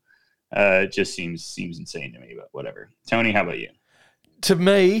 it just seems insane to me. But whatever. Tony, how about you? To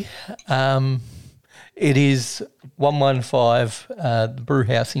me, it is 115, the brew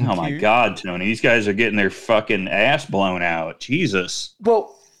house in Oh my Kew. God, Tony, these guys are getting their fucking ass blown out. Jesus.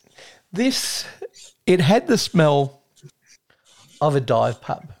 Well, it had the smell of a dive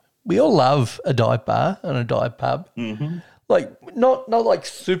pub. We all love a dive bar and a dive pub. Mm-hmm. Like, not like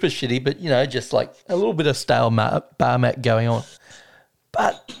super shitty, but, just like a little bit of stale bar mat going on.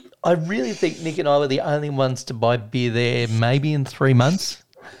 But I really think Nick and I were the only ones to buy beer there maybe in 3 months,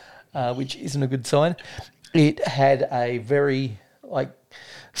 which isn't a good sign. It had a very,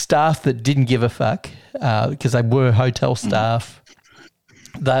 staff that didn't give a fuck because they were hotel staff.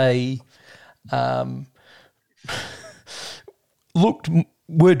 They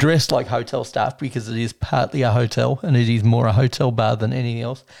were dressed like hotel staff because it is partly a hotel and it is more a hotel bar than anything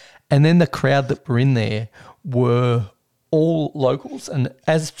else. And then the crowd that were in there were all locals. And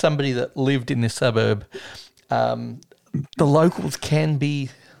as somebody that lived in this suburb, the locals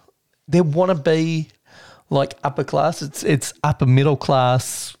they want to be like upper class. It's upper middle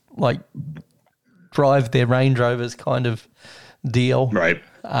class, like drive their Range Rovers kind of deal. Right.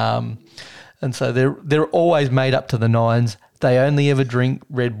 And so they're always made up to the nines. They only ever drink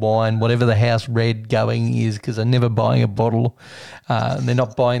red wine, whatever the house red going is, because they're never buying a bottle. And they're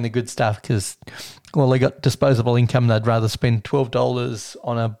not buying the good stuff because, well, they got disposable income. They'd rather spend $12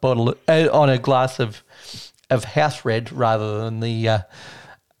 on a bottle, on a glass of house red rather than the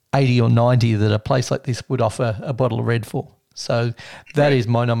 80 or 90 that a place like this would offer a bottle of red for. So that is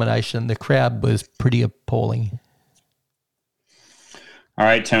my nomination. The crowd was pretty appalling. All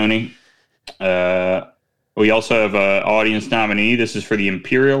right, Tony. We also have an audience nominee. This is for the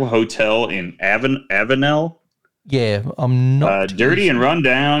Imperial Hotel in Avenel. Yeah, I'm not dirty and run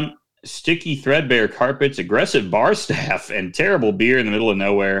down, sticky, threadbare carpets, aggressive bar staff, and terrible beer in the middle of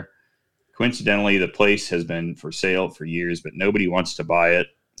nowhere. Coincidentally, the place has been for sale for years, but nobody wants to buy it.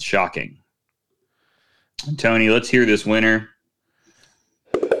 Shocking. Tony, let's hear this winner.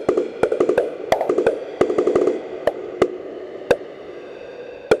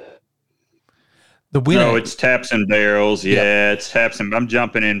 The winner. No, it's Taps and Barrels. Yeah, It's Taps and... I'm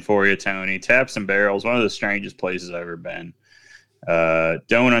jumping in for you, Tony. Taps and Barrels, one of the strangest places I've ever been.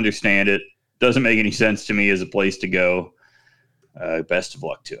 Don't understand it. Doesn't make any sense to me as a place to go. Best of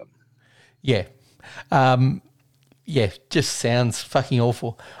luck to him. Yeah. Just sounds fucking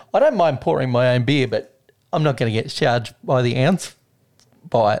awful. I don't mind pouring my own beer, but I'm not going to get charged by the ounce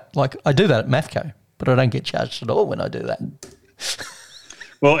by it. Like, I do that at Mathco, but I don't get charged at all when I do that.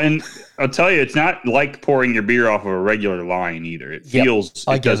 Well, and I'll tell you, it's not like pouring your beer off of a regular line either. It feels,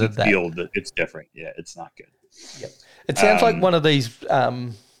 it doesn't feel that it's different. Yeah, it's not good. Yep. It sounds like one of these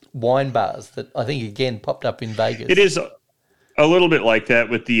wine bars that I think, again, popped up in Vegas. It is a little bit like that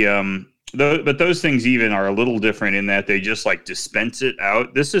with the, but those things even are a little different in that they just like dispense it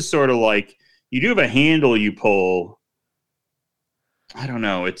out. This is sort of like you do have a handle you pull. I don't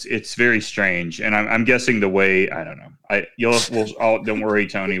know. It's very strange, and I'm guessing the way I don't know. Don't worry,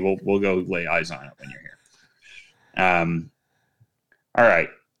 Tony. We'll go lay eyes on it when you're here. All right.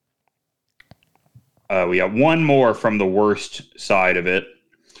 We got one more from the worst side of it,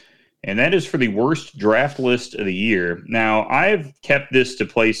 and that is for the worst draft list of the year. Now, I've kept this to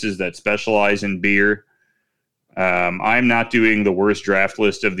places that specialize in beer. I'm not doing the worst draft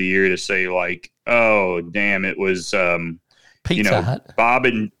list of the year to say like, oh, damn, it was. Pizza Hut. Bob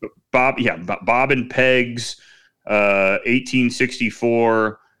and Peg's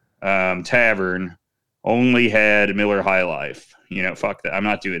 1864 tavern only had Miller High Life. Fuck that. I'm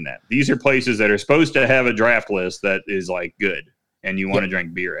not doing that. These are places that are supposed to have a draft list that is like good and you want to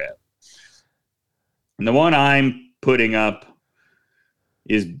drink beer at. And the one I'm putting up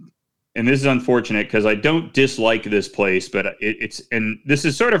is, and this is unfortunate because I don't dislike this place, but and this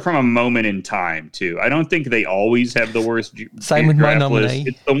is sort of from a moment in time too. I don't think they always have the worst. Same with my nominee. List.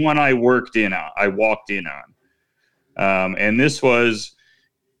 It's the one I walked in on. And this was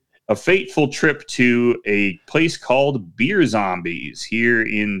a fateful trip to a place called Beer Zombies here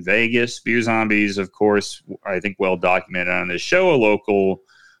in Vegas. Beer Zombies, of course, I think well documented on this show,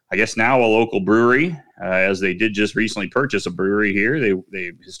 I guess now a local brewery, as they did just recently purchase a brewery here.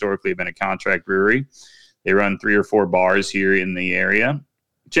 They historically have been a contract brewery. They run 3 or 4 bars here in the area.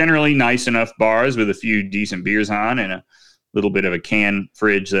 Generally nice enough bars with a few decent beers on and a little bit of a can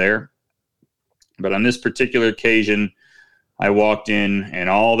fridge there. But on this particular occasion, I walked in and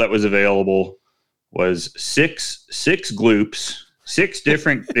all that was available was six gloops, 6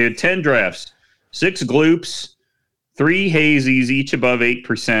 different, they had 10 drafts, 6 gloops, 3 hazies, each above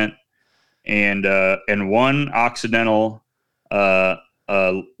 8%, and 1 Occidental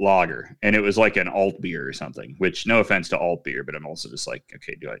lager. And it was like an alt beer or something, which no offense to alt beer, but I'm also just like,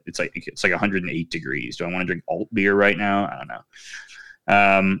 okay, it's like 108 degrees. Do I want to drink alt beer right now? I don't know.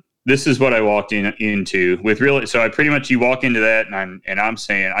 This is what I walked into with really. So I pretty much, you walk into that and I'm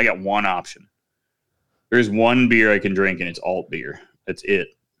saying, I got one option. There's one beer I can drink and it's alt beer. That's it.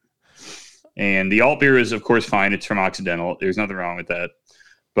 And the alt beer is, of course, fine. It's from Occidental. There's nothing wrong with that.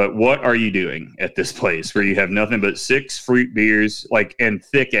 But what are you doing at this place where you have nothing but 6 fruit beers, and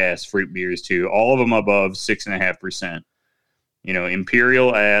thick ass fruit beers too, all of them above 6.5%?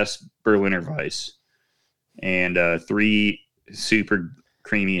 Imperial ass Berliner Weiss, and 3 super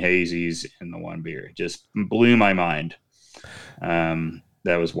creamy hazies in the one beer. Just blew my mind. That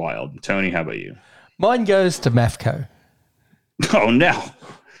was wild. Tony, how about you? Mine goes to MAFCO. Oh no.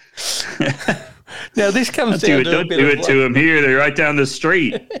 Now this comes down to don't do it to them here. They're right down the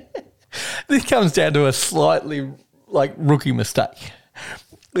street. This comes down to a slightly rookie mistake.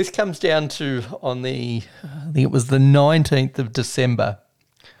 This comes down to I think it was the 19th of December.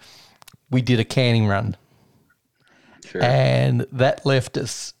 We did a canning run. Sure. And that left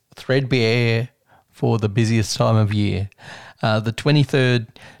us threadbare for the busiest time of year. The 23rd,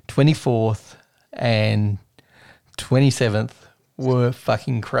 24th, and 27th were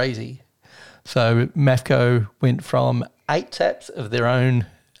fucking crazy. So MAFCO went from 8 taps of their own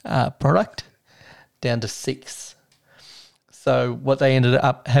product down to 6. So what they ended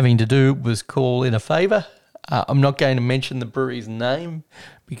up having to do was call in a favour. I'm not going to mention the brewery's name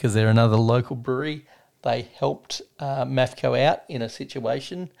because they're another local brewery. They helped MAFCO out in a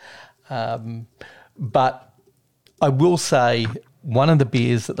situation. But I will say one of the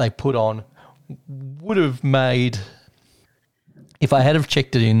beers that they put on would have made, if I had have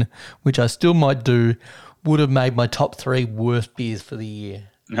checked it in, which I still might do, would have made my top 3 worst beers for the year.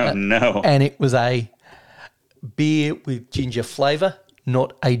 Oh, no. And it was a beer with ginger flavour,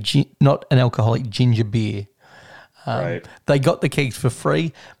 not an alcoholic ginger beer. Right. They got the kegs for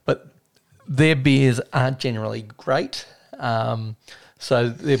free, but their beers aren't generally great. So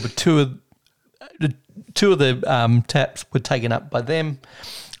there were two of the taps were taken up by them.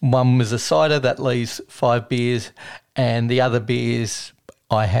 One was a cider that leaves 5 beers, and the other beers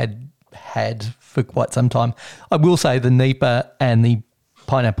I had for quite some time. I will say the Nipa and the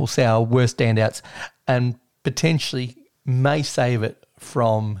pineapple sour were standouts, and potentially may save it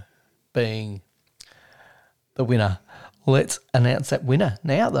from being the winner. Let's announce that winner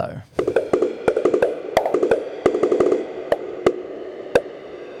now, though.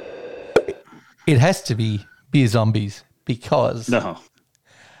 It has to be Beer Zombies because, no.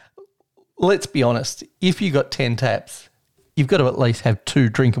 Let's be honest, if you got 10 taps, you've got to at least have 2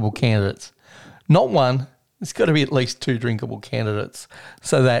 drinkable candidates. Not one, it's got to be at least 2 drinkable candidates.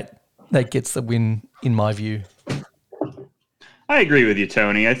 So that gets the win, in my view. I agree with you,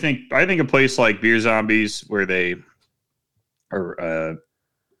 Tony. I think a place like Beer Zombies, where they are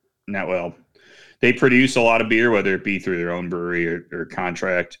they produce a lot of beer, whether it be through their own brewery or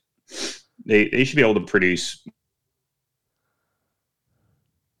contract. They should be able to produce.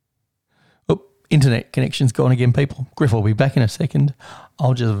 Oh, internet connection's gone again, people. Griff will be back in a second.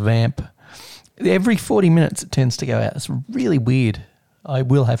 I'll just vamp. Every 40 minutes it tends to go out. It's really weird. I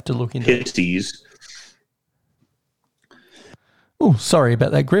will have to look into it. Oh, sorry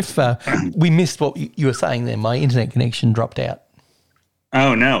about that, Griff. We missed what you were saying there. My internet connection dropped out.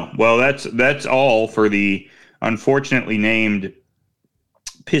 Oh, no. Well, that's all for the unfortunately named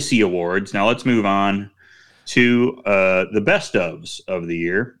Pissy Awards. Now let's move on to the best ofs of the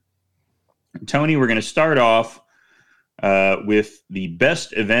year. Tony, we're going to start off with the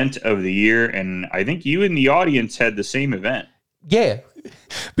best event of the year, and I think you and the audience had the same event. Yeah,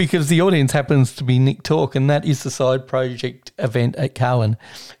 because the audience happens to be Nick Talk, and that is the side project event at Cowan.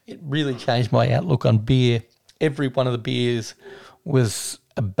 It really changed my outlook on beer. Every one of the beers was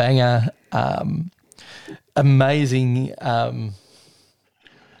a banger, amazing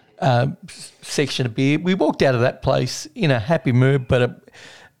section of beer. We walked out of that place in a happy mood, but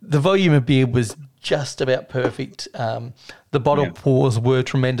the volume of beer was just about perfect. The bottle pours were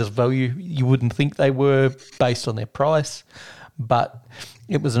tremendous value. You wouldn't think they were based on their price, but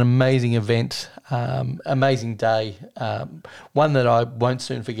it was an amazing event, amazing day, one that I won't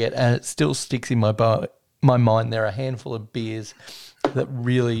soon forget, and it still sticks in my mind. There are a handful of beers that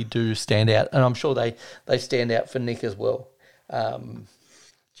really do stand out, and I'm sure they stand out for Nick as well.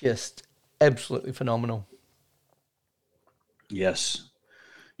 Just absolutely phenomenal. Yes.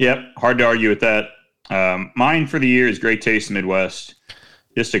 Yep, hard to argue with that. Mine for the year is Great Taste Midwest.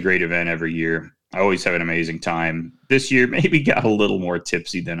 Just a great event every year. I always have an amazing time. This year maybe got a little more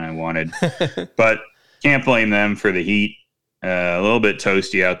tipsy than I wanted, but can't blame them for the heat. A little bit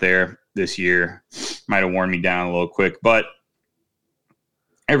toasty out there this year. Might have worn me down a little quick, but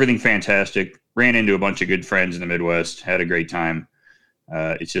everything fantastic. Ran into a bunch of good friends in the Midwest. Had a great time.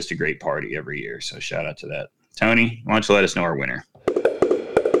 It's just a great party every year, so shout out to that. Tony, why don't you let us know our winner?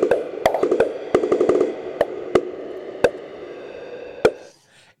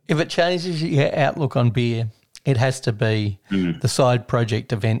 If it changes your outlook on beer, it has to be the side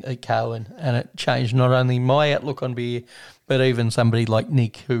project event at Cowan, and it changed not only my outlook on beer, but even somebody like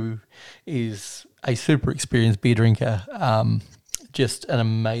Nick, who is a super experienced beer drinker. Just an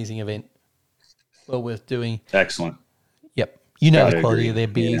amazing event, well worth doing. Excellent. Yep, you know Gotta the quality agree. of their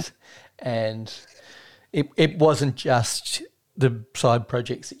beers, and it wasn't just the side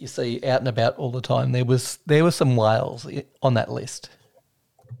projects that you see out and about all the time. There were some whales on that list.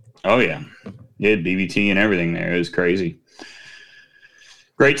 Oh, yeah. You had BBT and everything there. It was crazy.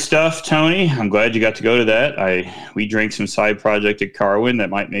 Great stuff, Tony. I'm glad you got to go to that. We drank some side project at Carwin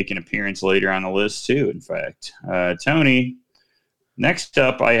that might make an appearance later on the list, too, in fact. Tony, next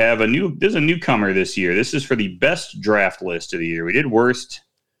up, there's a newcomer this year. This is for the best draft list of the year. We did worst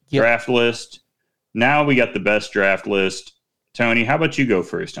draft list. Now we got the best draft list. Tony, how about you go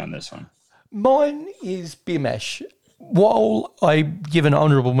first on this one? Mine is Beer Mash. While I give an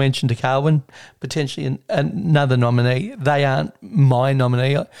honourable mention to Carwin, potentially another nominee, they aren't my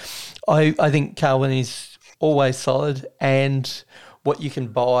nominee. I think Carwin is always solid, and what you can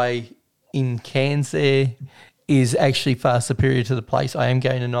buy in cans there is actually far superior to the place I am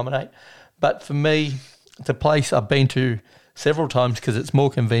going to nominate. But for me, the place I've been to several times because it's more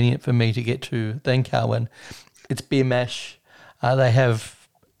convenient for me to get to than Carwin, it's Beer Mash. They have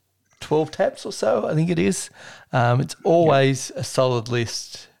 12 taps or so, I think it is. It's always a solid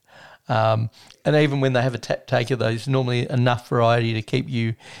list. And even when they have a tap taker, there's normally enough variety to keep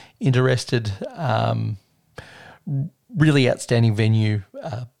you interested. Really outstanding venue.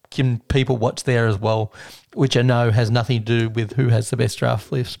 Can people watch there as well, which I know has nothing to do with who has the best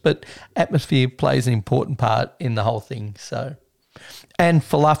draft list, but atmosphere plays an important part in the whole thing. So, and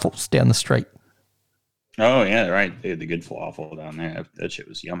falafels down the street. Oh, yeah, right. They had the good falafel down there. That shit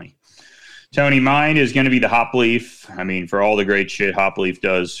was yummy. Tony, mine is going to be the Hop Leaf. I mean, for all the great shit Hop Leaf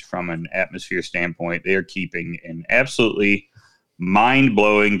does from an atmosphere standpoint, they are keeping an absolutely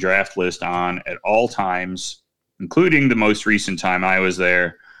mind-blowing draft list on at all times, including the most recent time I was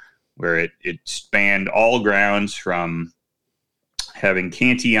there, where it spanned all grounds from having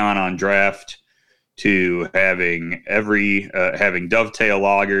Cantillon on draft to having having Dovetail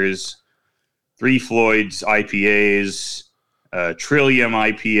Lagers, Three Floyds IPAs, Trillium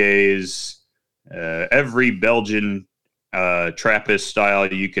IPAs, every Belgian Trappist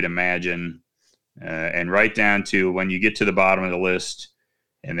style you could imagine, and right down to when you get to the bottom of the list,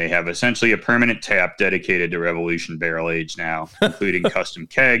 and they have essentially a permanent tap dedicated to Revolution Barrel Age now, including custom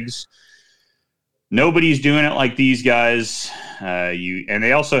kegs. Nobody's doing it like these guys. And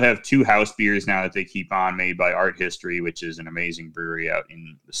they also have 2 house beers now that they keep on, made by Art History, which is an amazing brewery out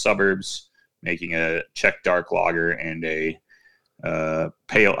in the suburbs, making a Czech dark lager and a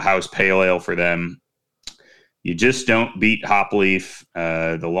house pale ale for them. You just don't beat Hop Leaf.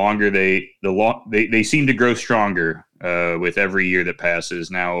 They seem to grow stronger with every year that passes.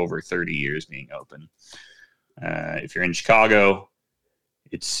 Now over 30 years being open. If you're in Chicago,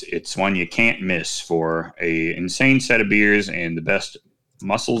 it's one you can't miss for a insane set of beers and the best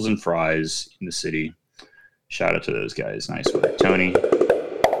mussels and fries in the city. Shout out to those guys. Nice work, Tony.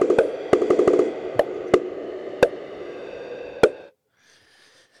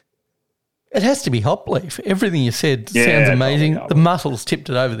 It has to be Hop Leaf. Everything you said sounds amazing. The mussels tipped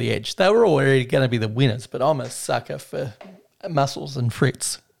it over the edge. They were already going to be the winners, but I'm a sucker for Muscles and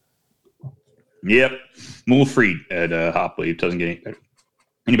Fritz. Yep. Mulfried at Hop Leaf. Doesn't get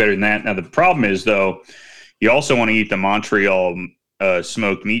any better than that. Now, the problem is, though, you also want to eat the Montreal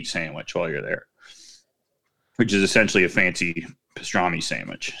smoked meat sandwich while you're there, which is essentially a fancy pastrami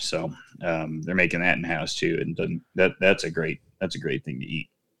sandwich. So they're making that in-house, too. And that's a great thing to eat.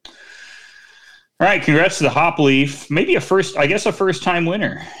 All right, congrats to the Hop Leaf. Maybe a first-time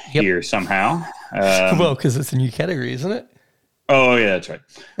winner here somehow. Well, because it's a new category, isn't it? Oh, yeah, that's right.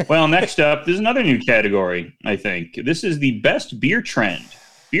 Well, next up, there's another new category, I think. This is the best beer trend.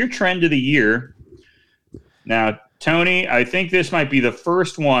 Beer trend of the year. Now, Tony, I think this might be the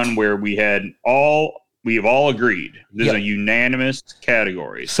first one where we have all agreed. This is a unanimous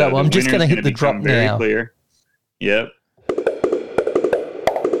category. So I'm just going to hit the drop very now. Clear. Yep.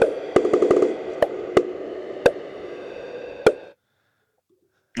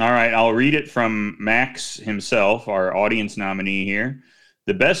 All right, I'll read it from Max himself, our audience nominee here.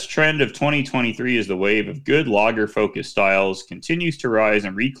 The best trend of 2023 is the wave of good lager-focused styles continues to rise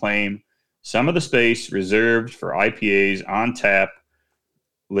and reclaim some of the space reserved for IPAs on tap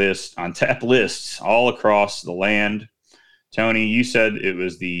lists all across the land. Tony, you said it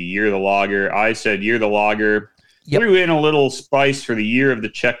was the year of the lager. I said year of the lager. Yep. Threw in a little spice for the year of the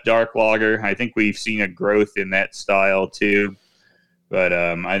Czech dark lager. I think we've seen a growth in that style too. But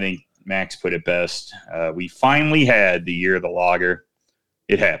I think Max put it best. We finally had the year of the lager.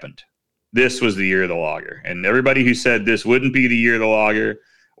 It happened. This was the year of the lager. And everybody who said this wouldn't be the year of the lager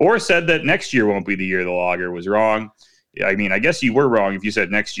or said that next year won't be the year of the lager was wrong. I mean, I guess you were wrong if you said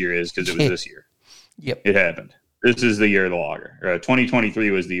next year is because it was this year. Yep. It happened. This is the year of the lager.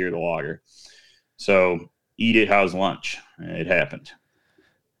 2023 was the year of the lager. So eat it, how's lunch? It happened.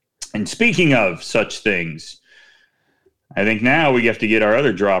 And speaking of such things, I think now we have to get our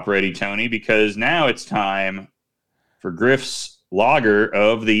other drop ready, Tony, because now it's time for Griff's Lager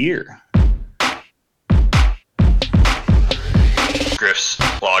of the Year. Griff's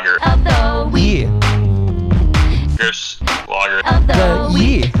Lager of the Year. Griff's Lager of the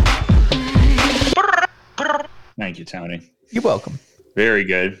Year. Thank you, Tony. You're welcome. Very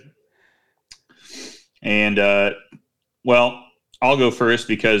good. And, well, I'll go first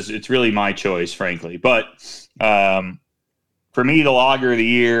because it's really my choice, frankly. But for me, the Lager of the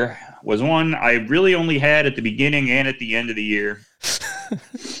Year was one I really only had at the beginning and at the end of the year.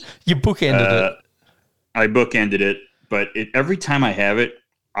 You bookended it. I bookended it, but every time I have it,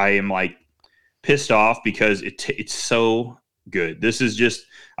 I am like pissed off because it's so good. This is just,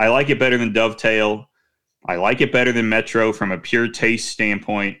 I like it better than Dovetail. I like it better than Metro from a pure taste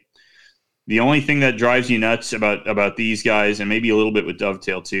standpoint. The only thing that drives you nuts about these guys, and maybe a little bit with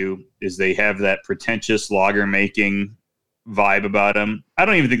Dovetail too, is they have that pretentious lager making vibe about them. I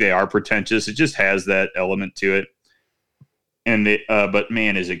don't even think they are pretentious. It just has that element to it. And but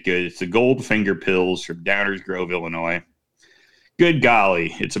man, is it good. It's the Goldfinger Pils from Downers Grove, Illinois. Good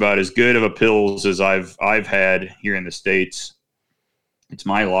golly. It's about as good of a Pils as I've had here in the States. It's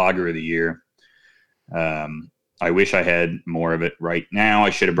my lager of the year. I wish I had more of it right now. I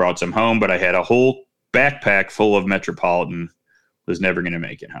should have brought some home, but I had a whole backpack full of Metropolitan. Was never going to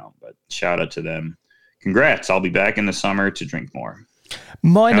make it home, but shout out to them. Congrats. I'll be back in the summer to drink more.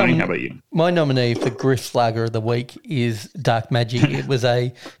 Tony, how about you? My nominee for Griff's Lager of the Week is Dark Magic. It was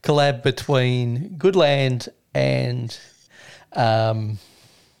a collab between Goodland and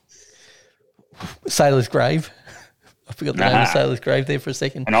Sailor's Grave. I forgot the name of Sailor's Grave there for a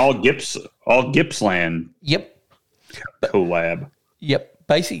second. And all Gippsland. Yep. Collab. Yep.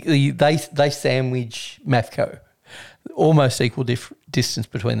 Basically, they sandwich Mathco. Almost equal distance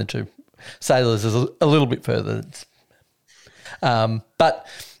between the two. Sailors is a little bit further. But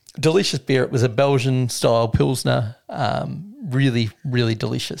delicious beer. It was a Belgian-style Pilsner. Really, really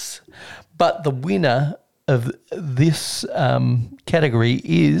delicious. But the winner of this category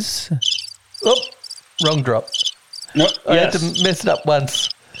is... Oh, wrong drop. Nope, I had to mess it up once.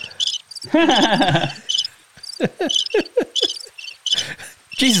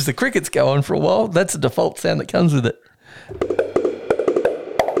 Jesus, the crickets go on for a while. That's a default sound that comes with it.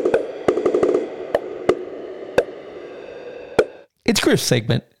 It's Griff's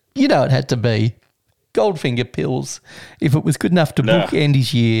segment. You know it had to be. Goldfinger Pils. If it was good enough to bookend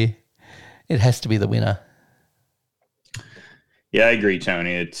his year, it has to be the winner. Yeah, I agree,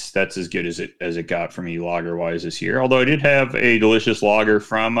 Tony. That's as good as it got for me lager-wise this year. Although I did have a delicious lager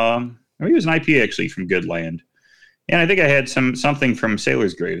from, I think it was an IPA actually from Goodland. And I think I had something from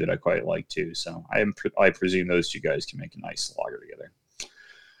Sailor's Grave that I quite like too. So I presume those two guys can make a nice lager together.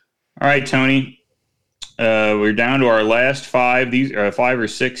 All right, Tony. We're down to our last five. These are 5 or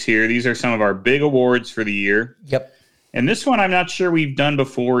 6 here. These are some of our big awards for the year. Yep. And this one I'm not sure we've done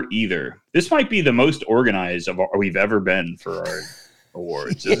before either. This might be the most organized we've ever been for our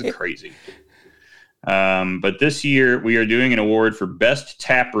awards. This is crazy. But this year we are doing an award for Best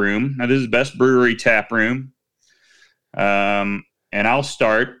Tap Room. Now, this is Best Brewery Tap Room. And I'll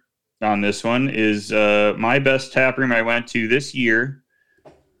start on this one. Is my best tap room I went to this year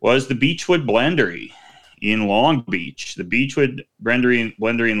was the Beechwood Blendery in Long Beach. The Beechwood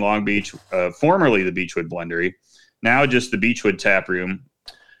Blendery in Long Beach, formerly the Beechwood Blendery, now just the Beechwood Tap Room.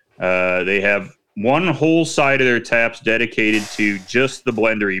 They have one whole side of their taps dedicated to just the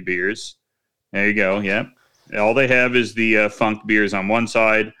Blendery beers. There you go. Yep. All they have is the funk beers on one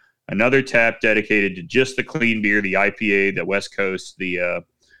side. Another tap dedicated to just the clean beer, the IPA, the West Coast, the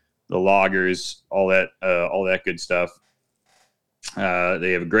lagers, all that good stuff.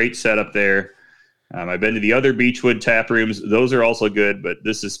 They have a great setup there. I've been to the other Beechwood tap rooms. Those are also good, but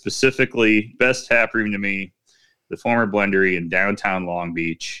this is specifically best tap room to me, the former Blendery in downtown Long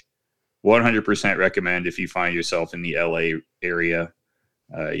Beach. 100% recommend if you find yourself in the LA area.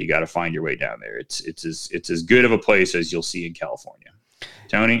 You got to find your way down there. It's as good of a place as you'll see in California.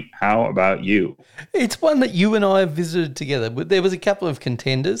 Tony, how about you? It's one that you and I have visited together. There was a couple of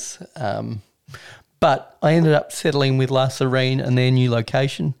contenders, but I ended up settling with La Serene and their new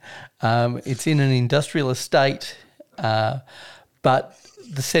location. It's in an industrial estate, but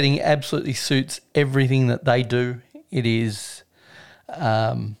the setting absolutely suits everything that they do. It is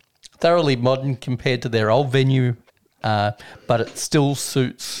thoroughly modern compared to their old venue, but it still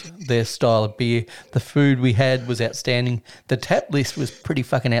suits their style of beer. The food we had was outstanding. The tap list was pretty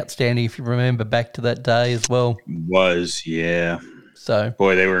fucking outstanding, if you remember back to that day as well. Was, yeah. So,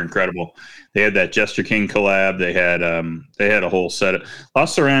 boy, they were incredible. They had that Jester King collab. They had a whole set of La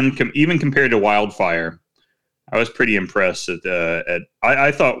Serene, even compared to Wildfire. I was pretty impressed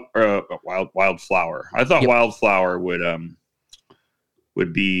I thought Wildflower. I thought Wildflower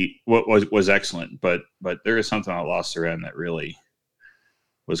would be what was excellent, but there is something about La Serene that really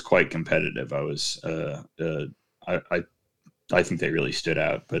was quite competitive. I think they really stood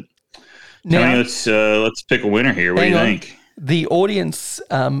out. But now let's pick a winner here. What do you think? The audience,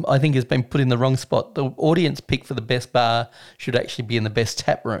 I think, has been put in the wrong spot. The audience pick for the best bar should actually be in the best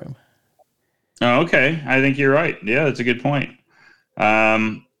tap room. Oh, okay. I think you're right. Yeah, that's a good point.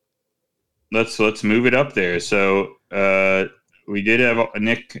 Let's move it up there. So we did have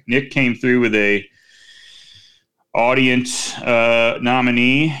Nick. Nick came through with a audience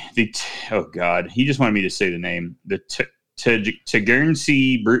nominee. Oh God, he just wanted me to say the name. The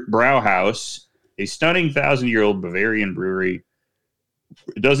Tegernsee Brauhaus, a stunning 1,000-year-old Bavarian brewery.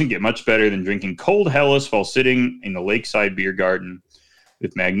 It doesn't get much better than drinking cold Helles while sitting in the lakeside beer garden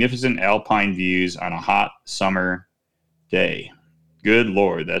with magnificent alpine views on a hot summer day. Good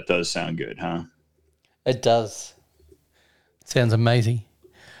Lord, that does sound good, huh? It does. It sounds amazing.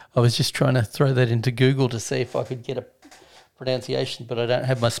 I was just trying to throw that into Google to see if I could get a pronunciation, but I don't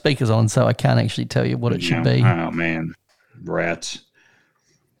have my speakers on, so I can't actually tell you what it should be. Oh, man. Rats.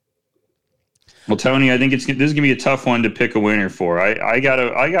 Well, Tony, I think this is going to be a tough one to pick a winner for. I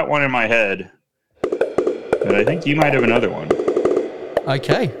got one in my head, but I think you might have another one.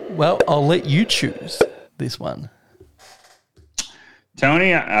 Okay. Well, I'll let you choose this one.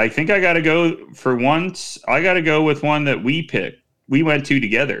 Tony, I think I got to go for once. I got to go with one that we picked. We went to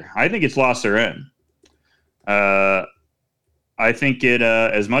together. I think it's La Serene. I think it,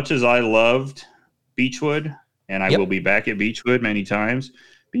 as much as I loved Beechwood, and I will be back at Beechwood many times,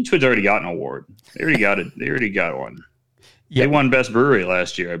 Beechwood's already got an award. They already got it. They already got one. Yep. They won Best Brewery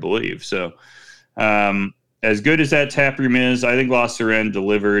last year, I believe. So, as good as that tap room is, I think La Serene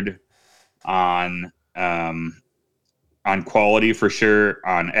delivered on quality for sure,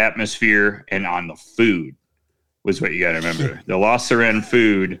 on atmosphere, and on the food was what you got to remember. The La Serene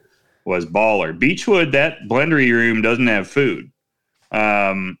food was baller. Beechwood, that blendery room doesn't have food.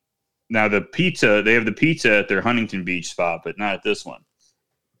 Now the pizza, they have the pizza at their Huntington Beach spot, but not at this one.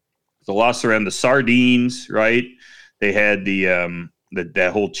 The La Serene, the sardines, right? They had that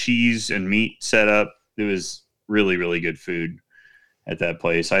whole cheese and meat set up. It was really, really good food at that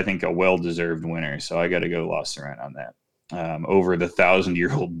place. I think a well-deserved winner. So I got to go La Serene on that. Over the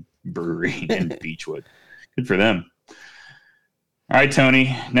 1,000-year-old brewery in Beechwood. Good for them. All right,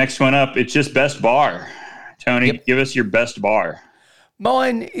 Tony. Next one up. It's just best bar. Tony, give us your best bar.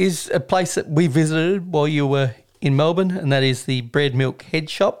 Mine is a place that we visited while you were in Melbourne, and that is the Bread Milk Head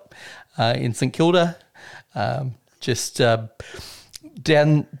Shop in St Kilda. Just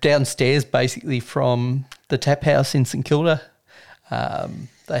downstairs, basically, from the tap house in St Kilda.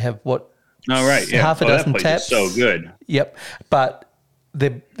 They have half a dozen taps. Is so good. Yep, but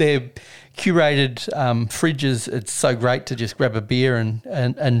they're curated fridges. It's so great to just grab a beer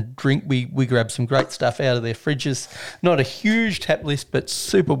and drink. We grab some great stuff out of their fridges. Not a huge tap list, but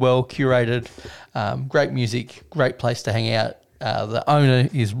super well curated. Great music, great place to hang out. The owner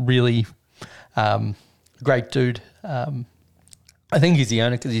is really a great dude. I think he's the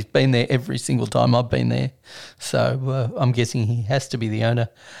owner because he's been there every single time I've been there. So I'm guessing he has to be the owner.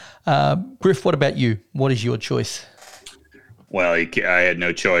 Griff, what about you? What is your choice? Well, I had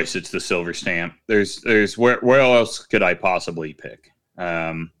no choice. It's the Silver Stamp. There's where else could I possibly pick?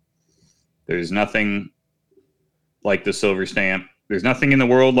 There's nothing like the Silver Stamp. There's nothing in the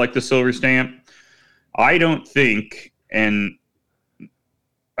world like the Silver Stamp. I don't think, and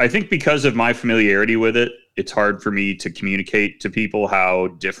I think because of my familiarity with it, it's hard for me to communicate to people how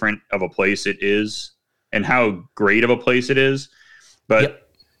different of a place it is and how great of a place it is. But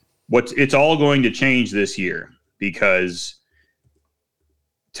it's all going to change this year because,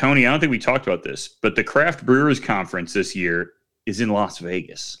 Tony, I don't think we talked about this, but the Craft Brewers Conference this year is in Las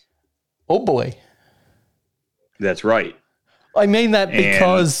Vegas. Oh, boy. That's right. I mean that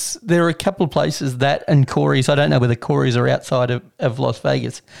because there are a couple of places that and Corey's. I don't know whether Corey's are outside of Las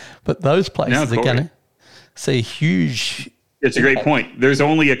Vegas, but those places are going to see a huge. It's a great point. There's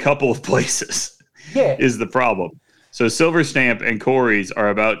only a couple of places. Yeah, is the problem. So Silver Stamp and Corey's are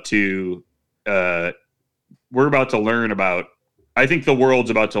about to. We're about to learn about. I think the world's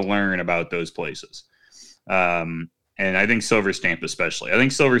about to learn about those places, and I think Silver Stamp especially. I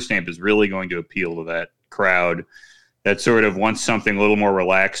think Silver Stamp is really going to appeal to that crowd that sort of wants something a little more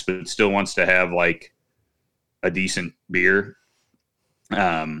relaxed, but still wants to have like a decent beer.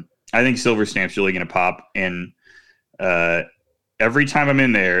 I think Silver Stamp's really going to pop. And every time I'm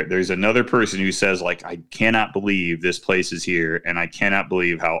in there, there's another person who says like, I cannot believe this place is here. And I cannot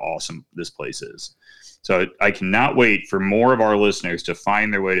believe how awesome this place is. So I cannot wait for more of our listeners to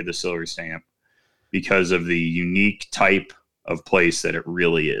find their way to the Silver Stamp because of the unique type of place that it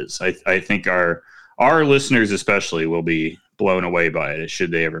really is. I think our listeners especially will be blown away by it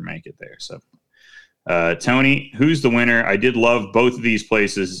should they ever make it there. So, Tony, who's the winner? I did love both of these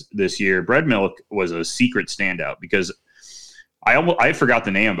places this year. Bread Milk was a secret standout because I forgot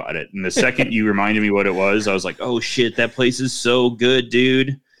the name about it. And the second you reminded me what it was, I was like, oh, shit, that place is so good,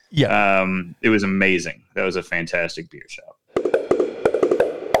 dude. Yeah. It was amazing. That was a fantastic beer shop.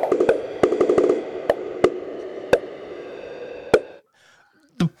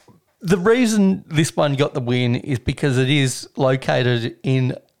 The reason this one got the win is because it is located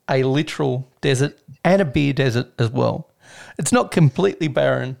in a literal desert and a beer desert as well. It's not completely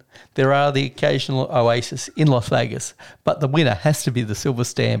barren. There are the occasional oasis in Las Vegas, but the winner has to be the Silver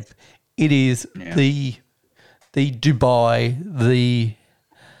Stamp. It is the Dubai, the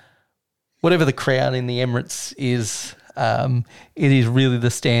whatever the crown in the Emirates is. It is really the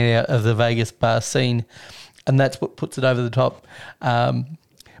standout of the Vegas bar scene, and that's what puts it over the top.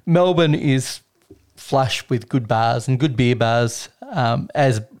 Melbourne is flush with good bars and good beer bars,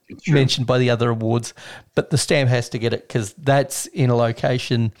 as mentioned by the other awards, but the Stamp has to get it because that's in a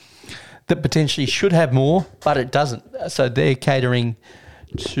location that potentially should have more, but it doesn't. So they're catering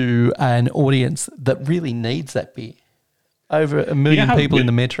to an audience that really needs that beer. Over 1 million people in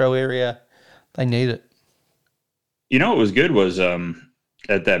the metro area, they need it. You know what was good was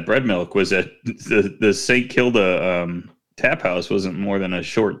at that Bread Milk was that the St. Kilda tap house wasn't more than a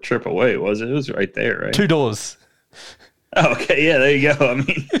short trip away, was it? It was right there, right? 2 doors. Oh, okay, yeah, there you go. I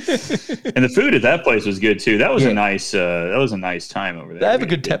mean, and the food at that place was good too. That was a nice time over there. They have a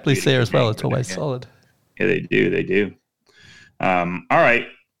good tap list there as well. It's always solid. Yeah, they do. All right,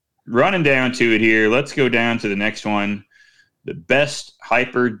 running down to it here. Let's go down to the next one. The best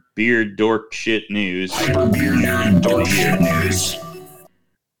hyper beer dork shit news. Hyper beer dork shit news.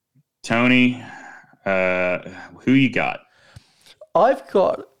 Tony, who you got? I've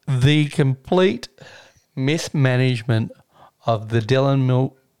got the complete mismanagement of the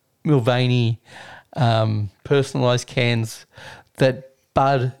Dylan Mulvaney personalised cans that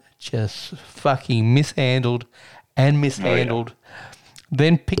Bud just fucking mishandled,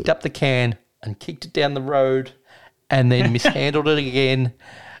 then picked up the can and kicked it down the road and then mishandled it again,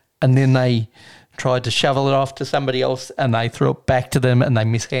 and then they tried to shovel it off to somebody else and they threw it back to them and they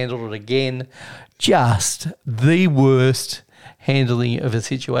mishandled it again. Just the worst handling of a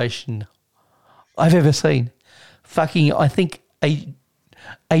situation I've ever seen. Fucking, I think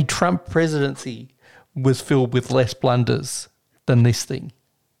a Trump presidency was filled with less blunders than this thing.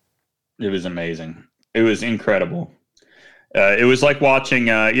 It was amazing. It was incredible. It was like watching,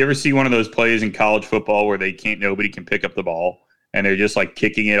 you ever see one of those plays in college football where nobody can pick up the ball and they're just like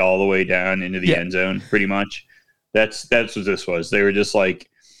kicking it all the way down into the end zone pretty much? That's what this was. They were just like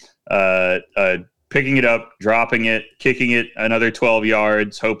picking it up, dropping it, kicking it another 12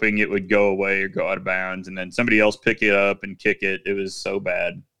 yards, hoping it would go away or go out of bounds, and then somebody else pick it up and kick it. It was so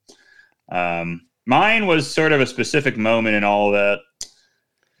bad. Mine was sort of a specific moment in all of that.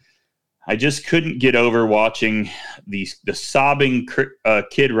 I just couldn't get over watching the sobbing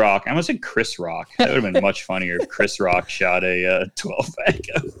Kid Rock. I almost said Chris Rock. That would have been much funnier if Chris Rock shot a 12-pack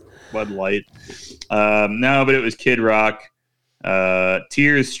of Bud Light. No, but it was Kid Rock.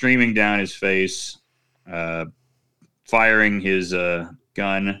 Tears streaming down his face, firing his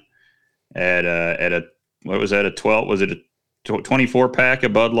gun at a what was that, a 12? Was it a 24-pack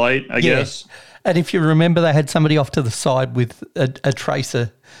of Bud Light, I guess? And if you remember, they had somebody off to the side with a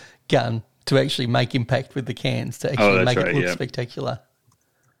tracer gun to actually make impact with the cans to actually make it look spectacular.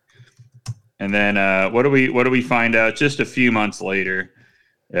 And then what do we find out just a few months later?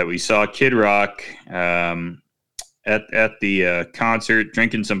 That we saw Kid Rock at the concert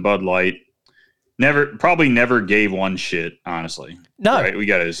drinking some Bud Light. Probably never gave one shit, honestly. No. Right? We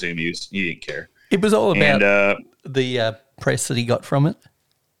got to assume he didn't care. It was all about the press that he got from it.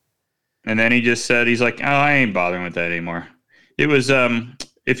 And then he just said, he's like, oh, I ain't bothering with that anymore. It was,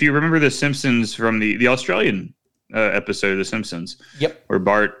 if you remember The Simpsons from the Australian episode of The Simpsons. Yep. Where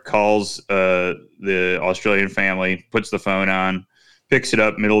Bart calls the Australian family, puts the phone on, picks it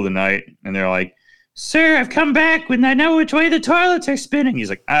up middle of the night, and they're like, sir, I've come back when I know which way the toilets are spinning. He's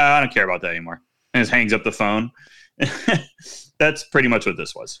like, I don't care about that anymore. And just hangs up the phone. That's pretty much what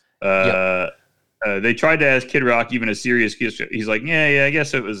this was. Yep. They tried to ask Kid Rock even a serious question. He's like, yeah, I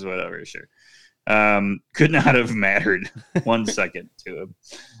guess it was whatever, sure. Could not have mattered 1 second to him.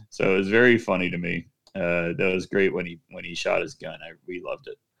 So it was very funny to me. That was great when he shot his gun. We loved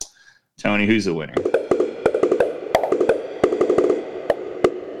it. Tony, who's the winner?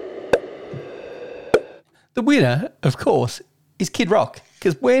 The winner, of course, is Kid Rock.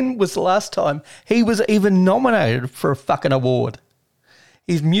 Because when was the last time he was even nominated for a fucking award?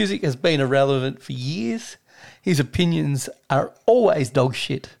 His music has been irrelevant for years. His opinions are always dog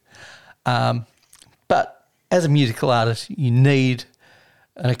shit. But as a musical artist, you need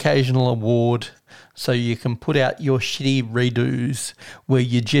an occasional award so you can put out your shitty redos where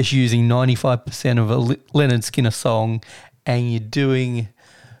you're just using 95% of a Leonard Skinner song and you're doing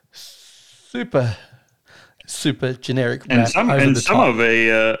super generic rap some of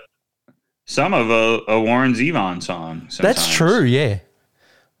a Warren Zevon song. Sometimes. That's true, yeah.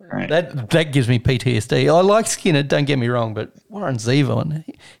 Right. That gives me PTSD. I like Skinner, don't get me wrong, but Warren Zevon,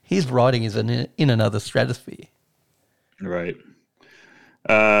 his writing is in another stratosphere. Right.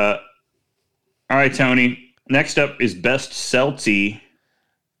 All right, Tony. Next up is Best Seltzy.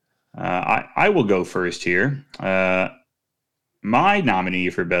 I will go first here. My nominee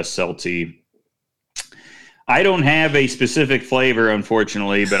for Best Seltzy, I don't have a specific flavor,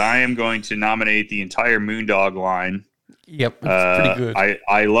 unfortunately, but I am going to nominate the entire Moondog line. Yep, it's pretty good.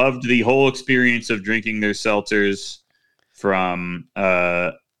 I loved the whole experience of drinking their seltzers from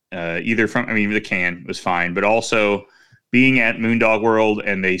the can was fine, but also being at Moondog World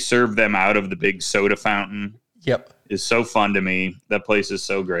and they serve them out of the big soda fountain. Yep, is so fun to me. That place is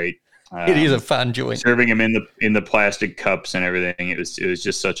so great. It is a fun joint. Serving them in the plastic cups and everything. It was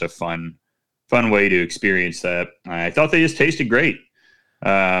just such a fun way to experience that. I thought they just tasted great.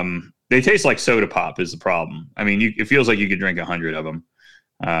 They taste like soda pop is the problem. I mean, it feels like you could drink 100 of them.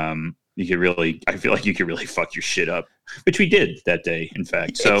 I feel like you could really fuck your shit up, which we did that day, in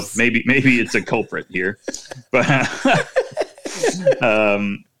fact. Yes. So maybe it's a culprit here, but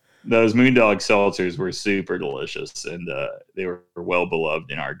those Moondog seltzers were super delicious and they were well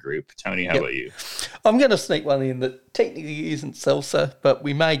beloved in our group. Tony, how about you? I'm going to sneak one in that technically isn't salsa, but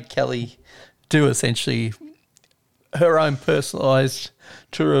we made Kelly do essentially her own personalised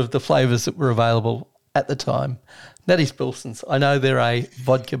tour of the flavours that were available at the time. That is Bilson's. I know they're a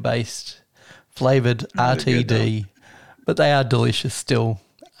vodka-based flavoured RTD, but they are delicious still.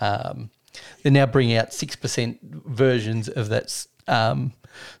 They're now bringing out 6% versions of that.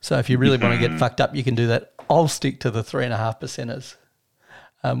 So if you really want to get fucked up, you can do that. I'll stick to the 3.5%ers.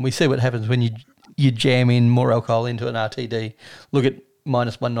 We see what happens when you jam in more alcohol into an RTD. Look at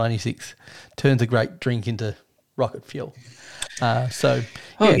minus 196. Turns a great drink into rocket fuel.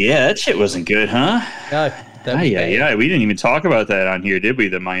 That shit wasn't good, huh? No. Yeah. We didn't even talk about that on here, did we?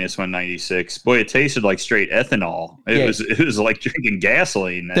 The minus 196. Boy, it tasted like straight ethanol. It was like drinking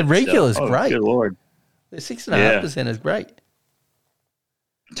gasoline. The regular is great. Good Lord. The 6.5% is great.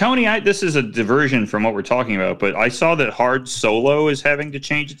 Tony, this is a diversion from what we're talking about, but I saw that Hard Solo is having to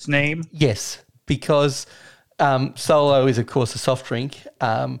change its name. Yes, because Solo is, of course, a soft drink.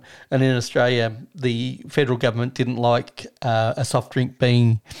 And in Australia, the federal government didn't like a soft drink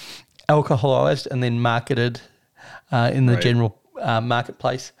being alcoholised and then marketed in the general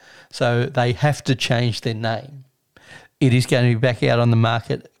marketplace. So they have to change their name. It is going to be back out on the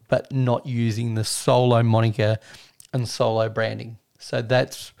market, but not using the Solo moniker and Solo branding. So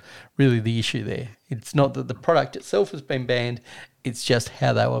that's really the issue there. It's not that the product itself has been banned, it's just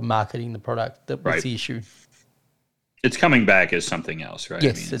how they were marketing the product that was the issue. It's coming back as something else, right?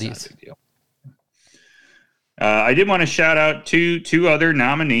 Yes, it is. Not a big deal. I did want to shout out two other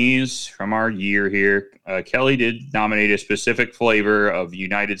nominees from our year here. Kelly did nominate a specific flavor of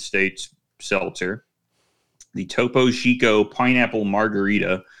United States seltzer, the Topo Chico Pineapple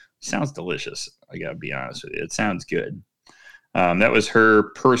Margarita. Sounds delicious. I got to be honest with you. It sounds good. That was her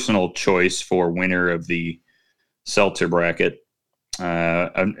personal choice for winner of the seltzer bracket.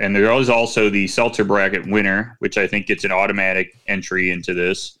 And there was also the seltzer bracket winner, which I think gets an automatic entry into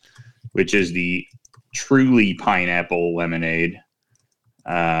this, which is the Truly Pineapple Lemonade.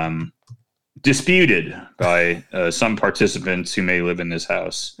 Disputed by some participants who may live in this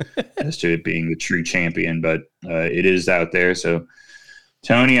house as to it being the true champion, but it is out there. So,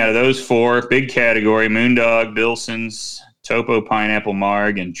 Tony, out of those four, big category, Moondog, Bilson's, Topo Pineapple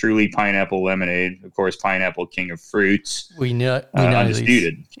Marg, and Truly Pineapple Lemonade. Of course, Pineapple King of Fruits. We know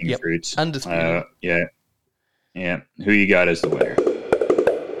undisputed these. King of Fruits. Undisputed. Yeah. Who you got as the winner?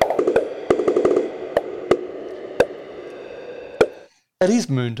 It is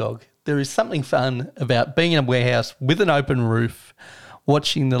Moondog. There is something fun about being in a warehouse with an open roof,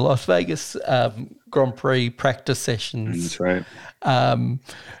 watching the Las Vegas Grand Prix practice sessions. That's right.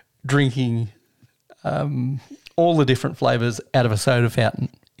 Drinking all the different flavours out of a soda fountain.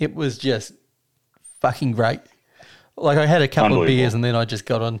 It was just fucking great. Like, I had a couple of beers and then I just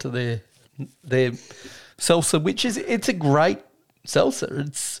got onto their seltzer, which is, it's a great seltzer.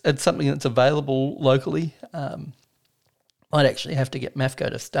 It's something that's available locally. I'd actually have to get MAFCO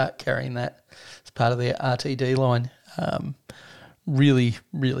to start carrying that as part of their RTD line. Really,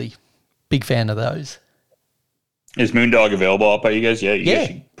 really big fan of those. Is Moondog available up by you guys? Yeah,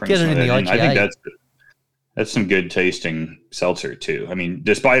 should bring get it in the IGA. I think that's some good tasting seltzer too. I mean,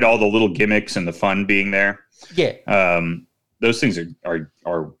 despite all the little gimmicks and the fun being there, those things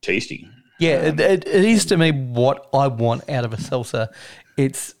are tasty. Yeah, it is to me what I want out of a seltzer.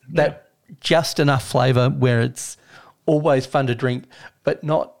 It's that just enough flavour where it's always fun to drink, but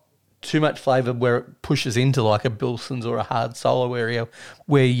not too much flavour where it pushes into like a Bilson's or a hard Solo area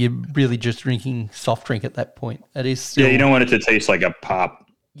where you're really just drinking soft drink at that point. It is still, you don't want it to taste like a pop.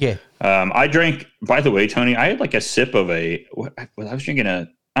 Yeah. I drank, by the way, Tony, I had like a sip of I was drinking I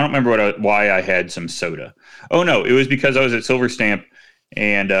don't remember why I had some soda. Oh no, it was because I was at Silver Stamp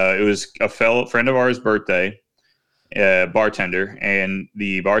and it was a friend of ours' birthday, bartender, and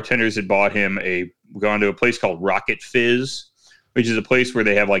the bartenders had bought him gone to a place called Rocket Fizz, which is a place where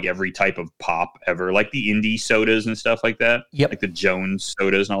they have like every type of pop ever, like the indie sodas and stuff like that. Yep. Like the Jones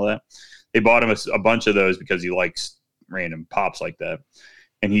sodas and all that. They bought him a bunch of those because he likes random pops like that.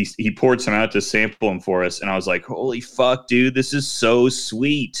 And he poured some out to sample them for us. And I was like, holy fuck, dude, this is so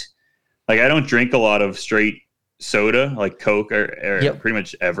sweet. Like, I don't drink a lot of straight soda, like Coke or pretty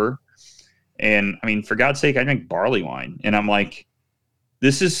much ever. And I mean, for God's sake, I drink barley wine. And I'm like,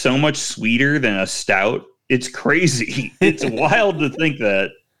 this is so much sweeter than a stout. It's crazy. It's wild to think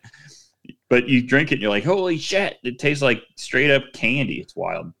that. But you drink it and you're like, holy shit, it tastes like straight up candy. It's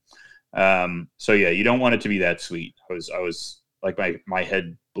wild. So yeah, you don't want it to be that sweet. I was like, my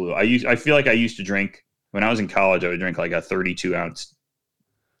head blew. I feel like I used to drink, when I was in college, I would drink like a 32 ounce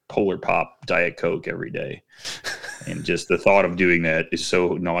Polar Pop Diet Coke every day. And just the thought of doing that is so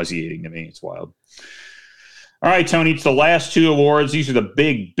nauseating to me. It's wild. All right, Tony, it's the last two awards. These are the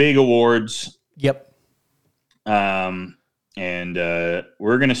big, big awards. Yep. And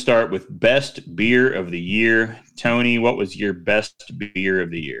we're going to start with Best Beer of the Year. Tony, what was your best beer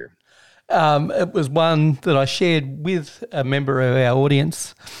of the year? It was one that I shared with a member of our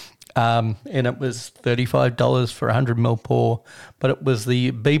audience, and it was $35 for 100 ml pour, but it was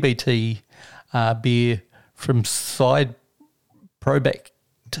the BBT beer from Side Probec.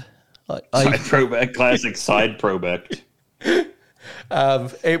 Classic Side Probec.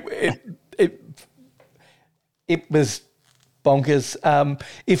 It was bonkers.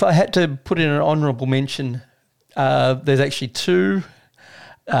 If I had to put in an honourable mention, there's actually two.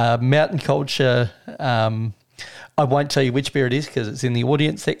 Mountain Culture, I won't tell you which beer it is because it's in the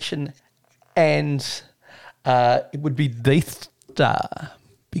audience section, and it would be Death Star,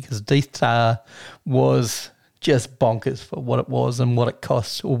 because Death Star was just bonkers for what it was and what it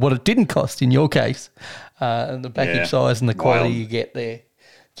costs, or what it didn't cost in your case, and the package size and the quality you get there.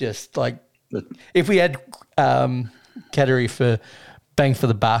 Just like if we had category for bang for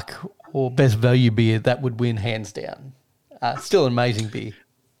the buck or best value beer, that would win hands down. Still an amazing beer.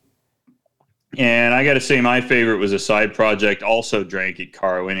 And I got to say, my favorite was a side project. Also drank at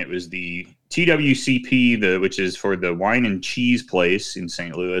Carwin. It was the TWCP, which is for the wine and cheese place in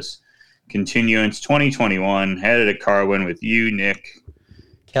St. Louis. Continuance 2021. Had it at Carwin with you, Nick,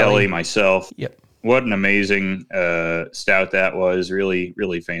 Kelly, myself. Yep. What an amazing stout that was. Really,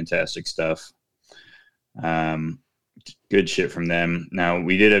 really fantastic stuff. Good shit from them. Now,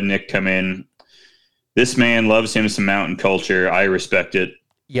 we did have Nick come in. This man loves him some mountain culture. I respect it.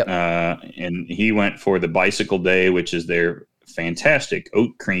 Yep. And he went for the Bicycle Day, which is their fantastic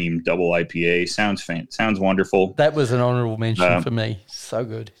oat cream double IPA. Sounds wonderful. That was an honorable mention for me. So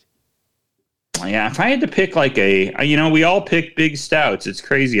good. Yeah, if I had to pick we all pick big stouts. It's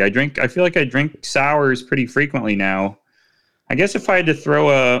crazy. I feel like I drink sours pretty frequently now. I guess if I had to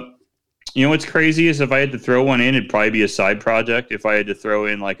throw what's crazy is if I had to throw one in, it'd probably be a side project. If I had to throw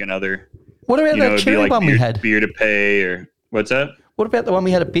in like another, what about that cherry one we had? Beer to pay, or what's that? What about the one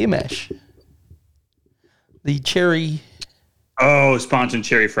we had at Beer Mash? The cherry. Oh, Spontan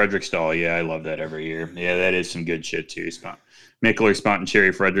Cherry Fredericksdal. Yeah, I love that every year. Yeah, that is some good shit too. Mickler Spontan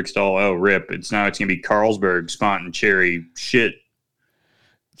Cherry Fredericksdal. Oh, rip. It's going to be Carlsberg Spontan Cherry shit.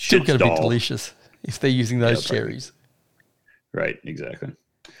 Still going to be delicious if they're using those cherries. Right, exactly.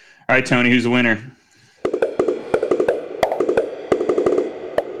 All right, Tony, who's the winner?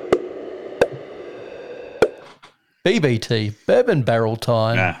 BBT, Bourbon Barrel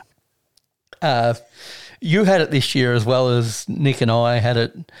Time. You had it this year as well as Nick and I had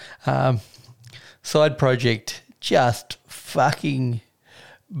it. Side project, just fucking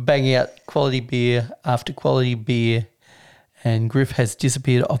bang out quality beer after quality beer. And Griff has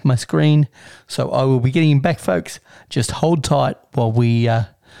disappeared off my screen, so I will be getting him back, folks. Just hold tight while we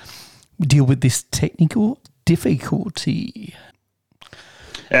deal with this technical difficulty.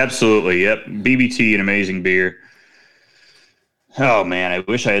 Absolutely, yep. BBT, an amazing beer. Oh, man, I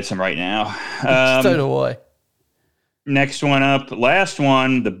wish I had some right now. So do I. Next one up, last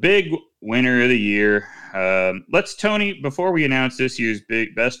one, the big winner of the year. Tony, before we announce this year's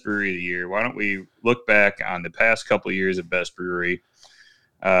best brewery of the year, why don't we look back on the past couple of years of best brewery?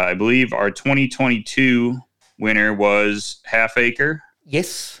 I believe our 2022 winner was Half Acre.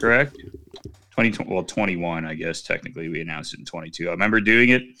 Yes. Correct? 21, I guess, technically. We announced it in 22. I remember doing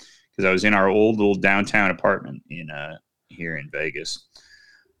it because I was in our old little downtown apartment here in Vegas.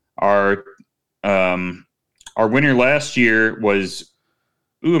 Our winner last year was...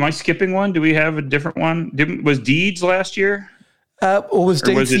 Ooh, am I skipping one? Do we have a different one? Was Deeds last year? Or was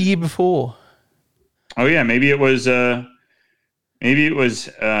Deeds the year before? Oh, yeah. Maybe it was... have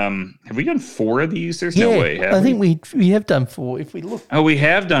we done 4 of these? There's no way. I think we have done 4. If we look... Oh, we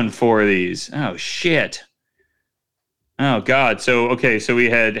have done 4 of these. Oh, shit. Oh, God. So we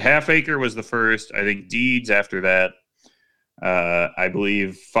had Half Acre was the first. I think Deeds after that. I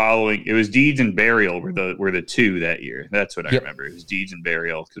believe following it was Deeds and Burial were the 2 that year. That's what I remember. It was Deeds and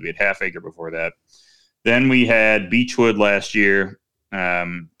Burial because we had Half Acre before that. Then we had Beechwood last year.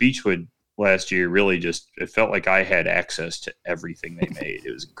 Beechwood last year really just it felt like I had access to everything they made.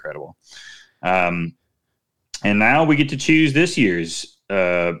 It was incredible. And now we get to choose this year's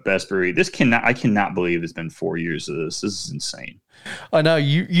best brewery. I cannot believe it's been 4 years of this. This is insane. I know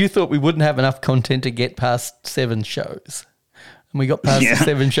you thought we wouldn't have enough content to get past 7 shows. And we got past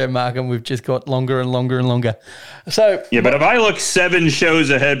the 7-show mark, and we've just got longer and longer and longer. So but if I look 7 shows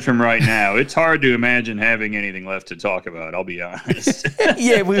ahead from right now, it's hard to imagine having anything left to talk about. I'll be honest.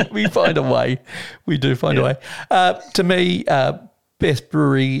 we find a way. We do find a way. To me, best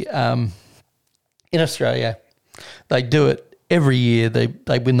brewery in Australia. They do it every year.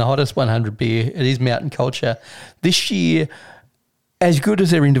 They win the hottest 100 beer. It is Mountain Culture. This year, as good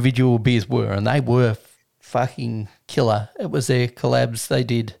as their individual beers were, and they were fucking killer. It was their collabs they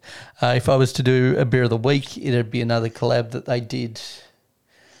did. If I was to do a beer of the week, it'd be another collab that they did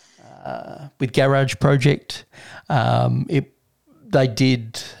with Garage Project. They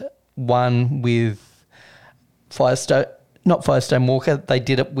did one with not Firestone Walker. They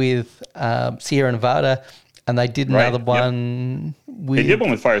did it with Sierra Nevada, and they did another one with... They did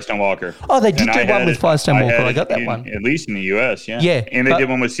one with Firestone Walker. Oh, they did do one with Firestone Walker. I got that one. At least in the U.S., yeah. Yeah. And they did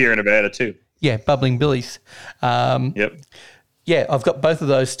one with Sierra Nevada, too. Yeah, Bubbling Billies. Yep. Yeah, I've got both of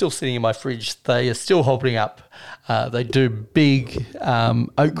those still sitting in my fridge. They are still holding up. They do big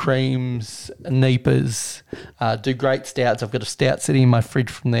oat creams, Neepers, do great stouts. I've got a stout sitting in my fridge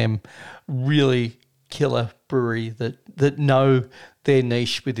from them. Really killer brewery that know their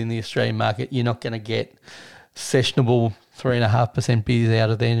niche within the Australian market. You're not going to get sessionable 3.5% beers out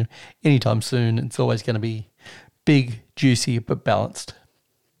of them anytime soon. It's always going to be big, juicy, but balanced.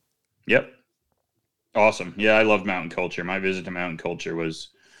 Yep. Awesome. Yeah, I love Mountain Culture. My visit to Mountain Culture was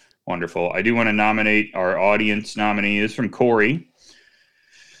wonderful. I do want to nominate our audience nominee is from Corey,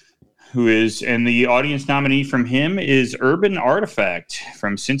 and the audience nominee from him is Urban Artifact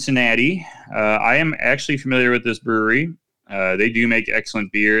from Cincinnati. I am actually familiar with this brewery. They do make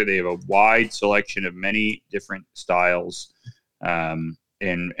excellent beer. They have a wide selection of many different styles, and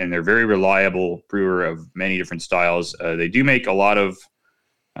they're very reliable brewer of many different styles. They do make a lot of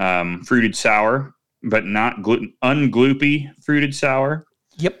fruited sour, but not ungloopy fruited sour.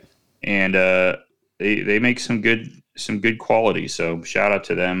 Yep. And they make some good quality. So shout out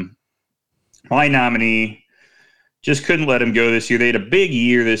to them. My nominee, just couldn't let him go this year. They had a big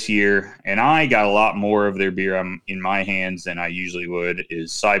year this year, and I got a lot more of their beer in my hands than I usually would,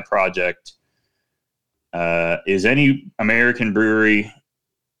 is Side Project. Is any American brewery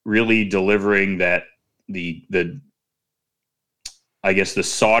really delivering that the I guess the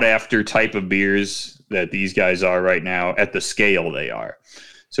sought after type of beers that these guys are right now at the scale they are?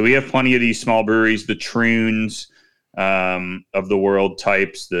 So we have plenty of these small breweries, the Troons of the world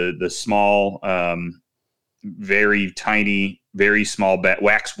types, the small, very tiny, very small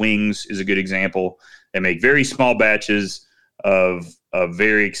Wax Wings is a good example. They make very small batches of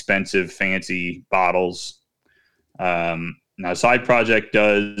very expensive, fancy bottles. Now, Side Project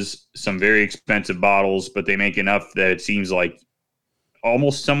does some very expensive bottles, but they make enough that it seems like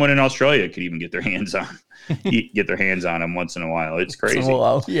almost someone in Australia could even get their hands on them once in a while. It's crazy.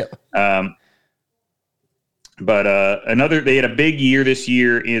 Yeah. But they had a big year this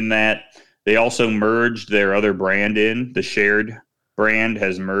year in that they also merged their other brand in. The Shared brand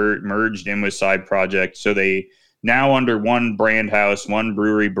has merged in with Side Project. So they now, under one brand house, one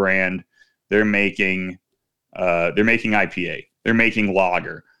brewery brand, they're making IPA. They're making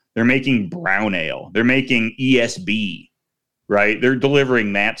lager. They're making brown ale. They're making ESB, right? They're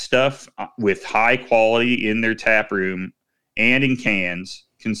delivering that stuff with high quality in their tap room and in cans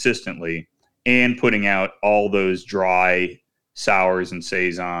consistently, and putting out all those dry sours and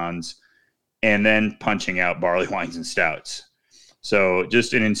saisons, and then punching out barley wines and stouts. So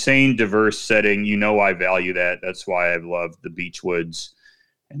just an insane, diverse setting. I value that. That's why I've loved the Beechwoods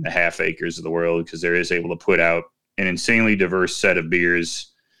and the Half Acres of the world, because they're able to put out an insanely diverse set of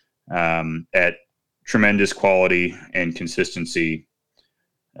beers at tremendous quality and consistency.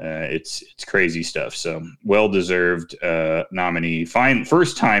 It's crazy stuff. So well-deserved nominee.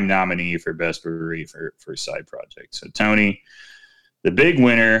 First time nominee for Best Brewery for Side Project. So Tony, the big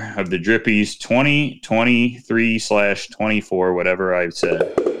winner of the Drippies 2023/24, whatever I've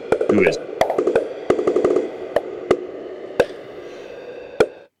said. Who is it?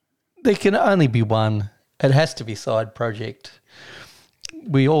 There can only be one. It has to be Side Project.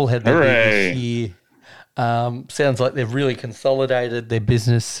 We all had that this year. Sounds like they've really consolidated their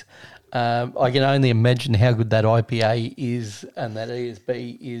business. I can only imagine how good that IPA is and that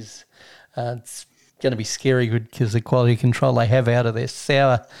ESB is. It's going to be scary good because the quality control they have out of their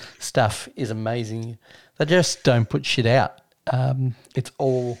sour stuff is amazing. They just don't put shit out. It's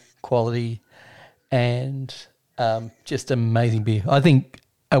all quality and just amazing beer. I think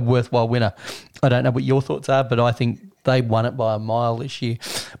a worthwhile winner. I don't know what your thoughts are, but I think they won it by a mile this year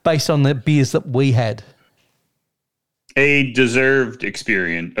based on the beers that we had. A deserved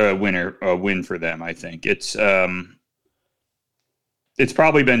win for them. I think it's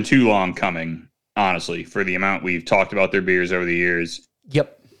probably been too long coming, honestly, for the amount we've talked about their beers over the years.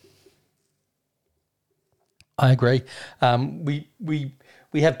 Yep, I agree. We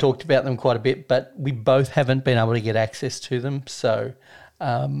have talked about them quite a bit, but we both haven't been able to get access to them. So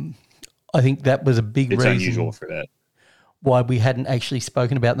I think that was a big reason. It's unusual for that. Why we hadn't actually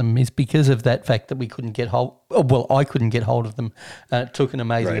spoken about them is because of that fact that we couldn't get I couldn't get hold of them. It took an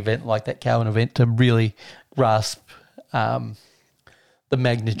amazing event like that Cowan event to really grasp the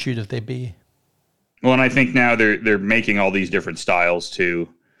magnitude of their beer. Well, and I think now they're making all these different styles too.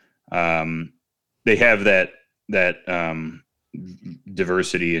 They have that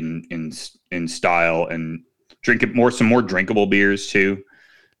diversity in style, and some more drinkable beers too,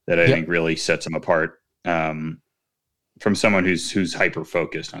 that I think really sets them apart. From someone who's hyper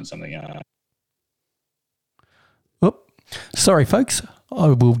focused on something. Sorry, folks. I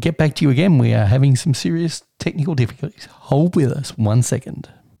will get back to you again. We are having some serious technical difficulties. Hold with us 1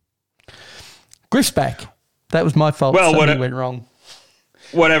 second. Griff's back. That was my fault. Well, something went wrong.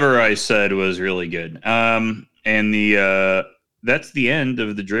 Whatever I said was really good. And that's the end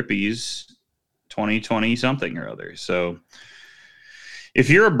of the Drippies 2020 something or other. So if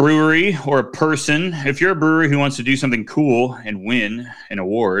you're a brewery or a person, if you're a brewery who wants to do something cool and win an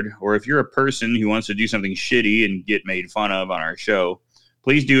award, or if you're a person who wants to do something shitty and get made fun of on our show,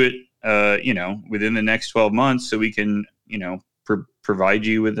 please do it, within the next 12 months so we can, provide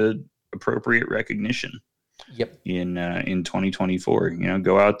you with the appropriate recognition. Yep. In 2024,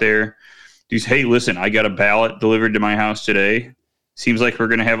 go out there. Hey, listen, I got a ballot delivered to my house today. Seems like we're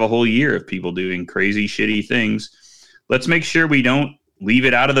going to have a whole year of people doing crazy, shitty things. Let's make sure we don't leave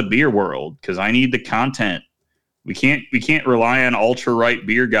it out of the beer world, because I need the content. We can't rely on ultra right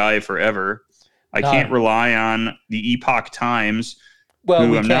beer guy forever. I can't rely on the Epoch Times.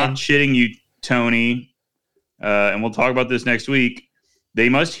 Well, I'm not shitting you, Tony, and we'll talk about this next week. They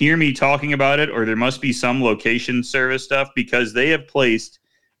must hear me talking about it, or there must be some location service stuff, because they have placed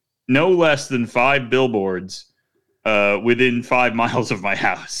no less than 5 billboards within 5 miles of my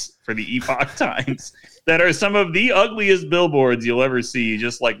house for the Epoch Times that are some of the ugliest billboards you'll ever see,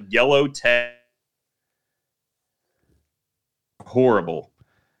 just like yellow tag. Horrible.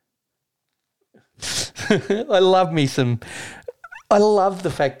 I love the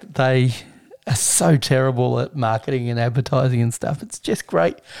fact that they are so terrible at marketing and advertising and stuff. It's just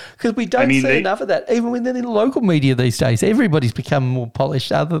great, because we don't see enough of that. Even within the local media these days, everybody's become more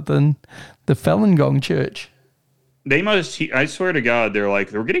polished other than the Falun Gong Church. They must, I swear to God,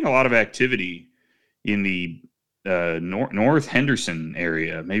 they're getting a lot of activity in the North Henderson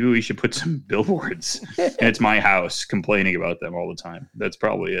area. Maybe we should put some billboards. And it's my house complaining about them all the time. That's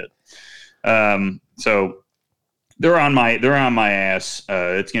probably it. So they're on my ass.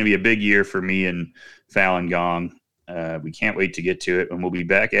 It's going to be a big year for me and Falun Gong. We can't wait to get to it, and we'll be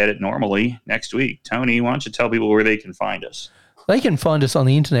back at it normally next week. Tony, why don't you tell people where they can find us? They can find us on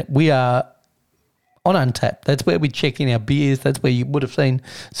the internet. We are on Untapped. That's where we check in our beers. That's where you would have seen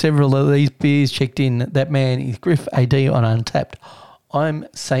several of these beers checked in. That man is Griff AD on Untapped. I'm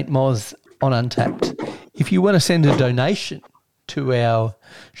St. Moz on Untapped. If you want to send a donation to our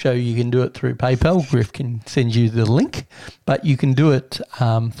show, you can do it through PayPal. Griff can send you the link, but you can do it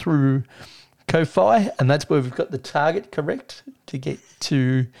through Ko-Fi, and that's where we've got the target correct to get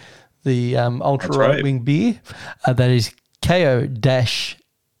to the ultra right wing beer. That is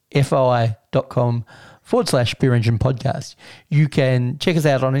ko-fi.com/Beer Engine Podcast. You can check us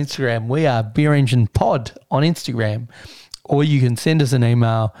out on Instagram. We are Beer Engine Pod on Instagram, or you can send us an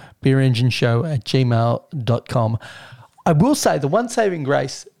email, beerengineshow@gmail.com. I will say the one saving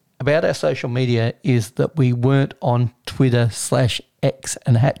grace about our social media is that we weren't on Twitter/X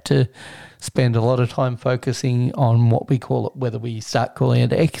and had to spend a lot of time focusing on what we call it, whether we start calling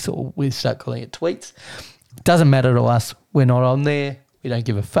it X or we start calling it tweets. Doesn't matter to us. We're not on there. We don't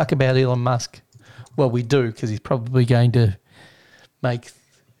give a fuck about Elon Musk. Well, we do, because he's probably going to make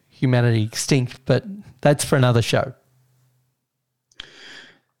humanity extinct, but that's for another show.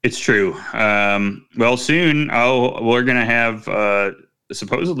 It's true. Well, soon we're going to have,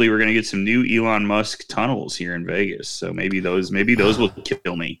 supposedly we're going to get some new Elon Musk tunnels here in Vegas. So maybe those will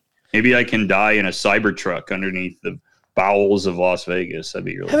kill me. Maybe I can die in a Cybertruck underneath the bowels of Las Vegas. That'd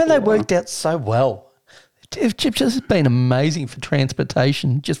be really Haven't they worked out so well? It's just been amazing for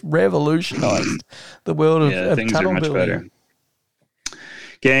transportation, just revolutionized the world of things tunnel are much building. better.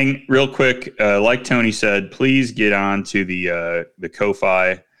 Gang, real quick, like Tony said, please get on to the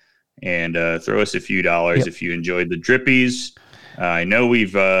Ko-Fi and throw us a few dollars if you enjoyed the Drippies. I know we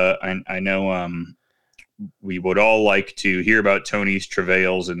would all like to hear about Tony's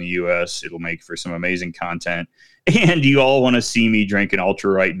travails in the U.S. It'll make for some amazing content. And you all want to see me drink an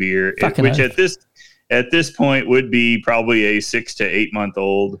ultra-right beer, which at this point would be probably a 6 to 8 month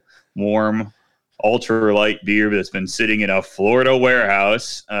old warm ultra-light beer that's been sitting in a Florida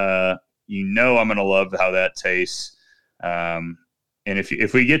warehouse. I'm going to love how that tastes. And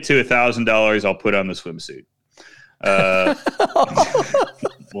if we get to $1,000, I'll put on the swimsuit.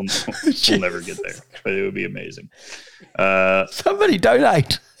 We'll never get there, but it would be amazing. Somebody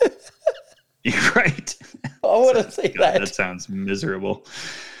donate. You're right. I want to see that. That sounds miserable.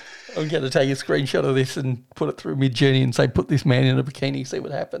 I'm going to take a screenshot of this and put it through Midjourney and say, put this man in a bikini, see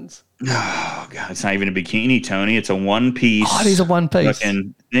what happens. Oh, God, it's not even a bikini, Tony. It's a one-piece. Oh, it is a one-piece.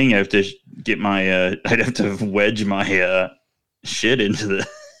 Fucking thing. I have to get my, I'd have to wedge my shit into the,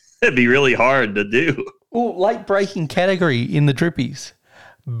 it'd be really hard to do. Oh, late-breaking category in the Drippies.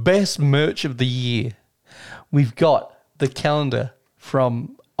 Best merch of the year. We've got the calendar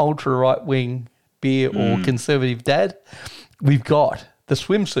from Ultra Right Wing Beer or Conservative Dad. We've got the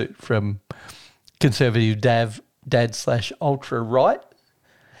swimsuit from Conservative Dad/Ultra Right.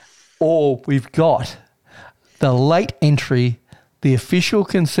 Or we've got the late entry, the official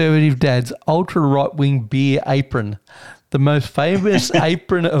Conservative Dad's ultra right-wing beer apron, the most famous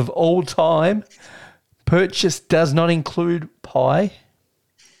apron of all time. Purchase does not include pie.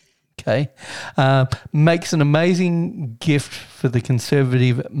 Okay. Makes an amazing gift for the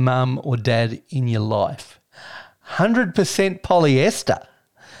Conservative mum or dad in your life. 100% polyester.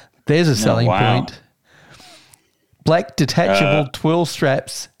 There's a selling point. Black detachable twill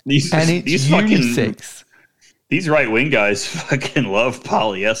straps. It's unisex. These right-wing guys fucking love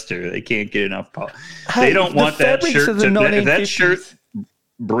polyester. They can't get enough they don't want that shirt. If that shirt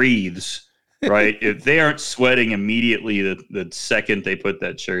breathes, right? If they aren't sweating immediately the second they put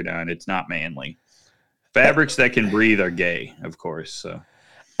that shirt on, it's not manly. Fabrics that can breathe are gay, of course. So.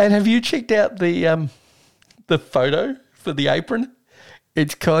 And have you checked out the photo for the apron?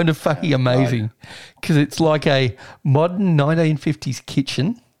 It's kind of fucking amazing because it's like a modern 1950s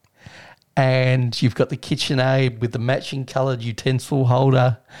kitchen, and you've got the KitchenAid with the matching coloured utensil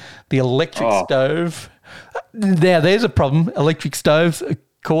holder, the electric stove. Now, there's a problem. Electric stoves, of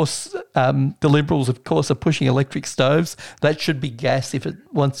course, the Liberals, of course, are pushing electric stoves. That should be gas if it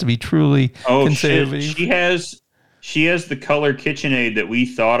wants to be truly conservative. She has the color KitchenAid that we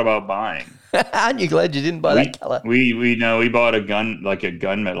thought about buying. Aren't you glad you didn't buy that color? We know we bought a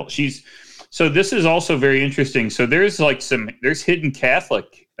gunmetal. So this is also very interesting. So there's hidden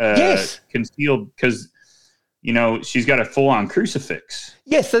Catholic concealed because she's got a full on crucifix.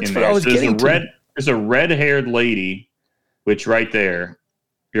 Yes, that's what I was getting to. There's a red-haired lady, which right there,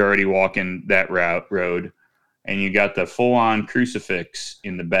 you're already walking that road, and you got the full on crucifix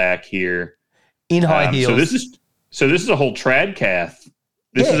in the back here in high heels. So this is a whole tradcath.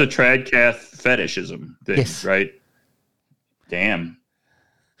 This is a tradcath fetishism thing, right? Damn.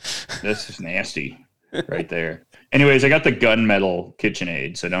 This is nasty right there. Anyways, I got the gunmetal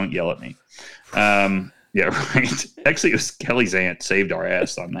KitchenAid, so don't yell at me. Yeah, right. Actually, it was Kelly's aunt saved our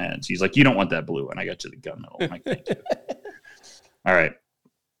ass on that. And she's like, you don't want that blue one. I got you the gunmetal. I'm like, thank you. All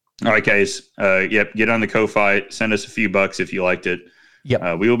right, guys. Get on the Ko-Fi. Send us a few bucks if you liked it.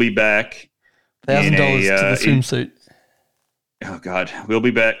 Yep. We will be back. $1,000 to the swimsuit. Oh God, we'll be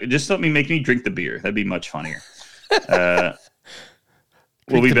back. Just make me drink the beer. That'd be much funnier.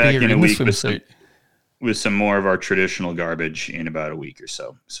 We'll be back in a week with some more of our traditional garbage in about a week or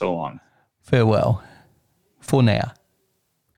so. So long. Farewell. For now.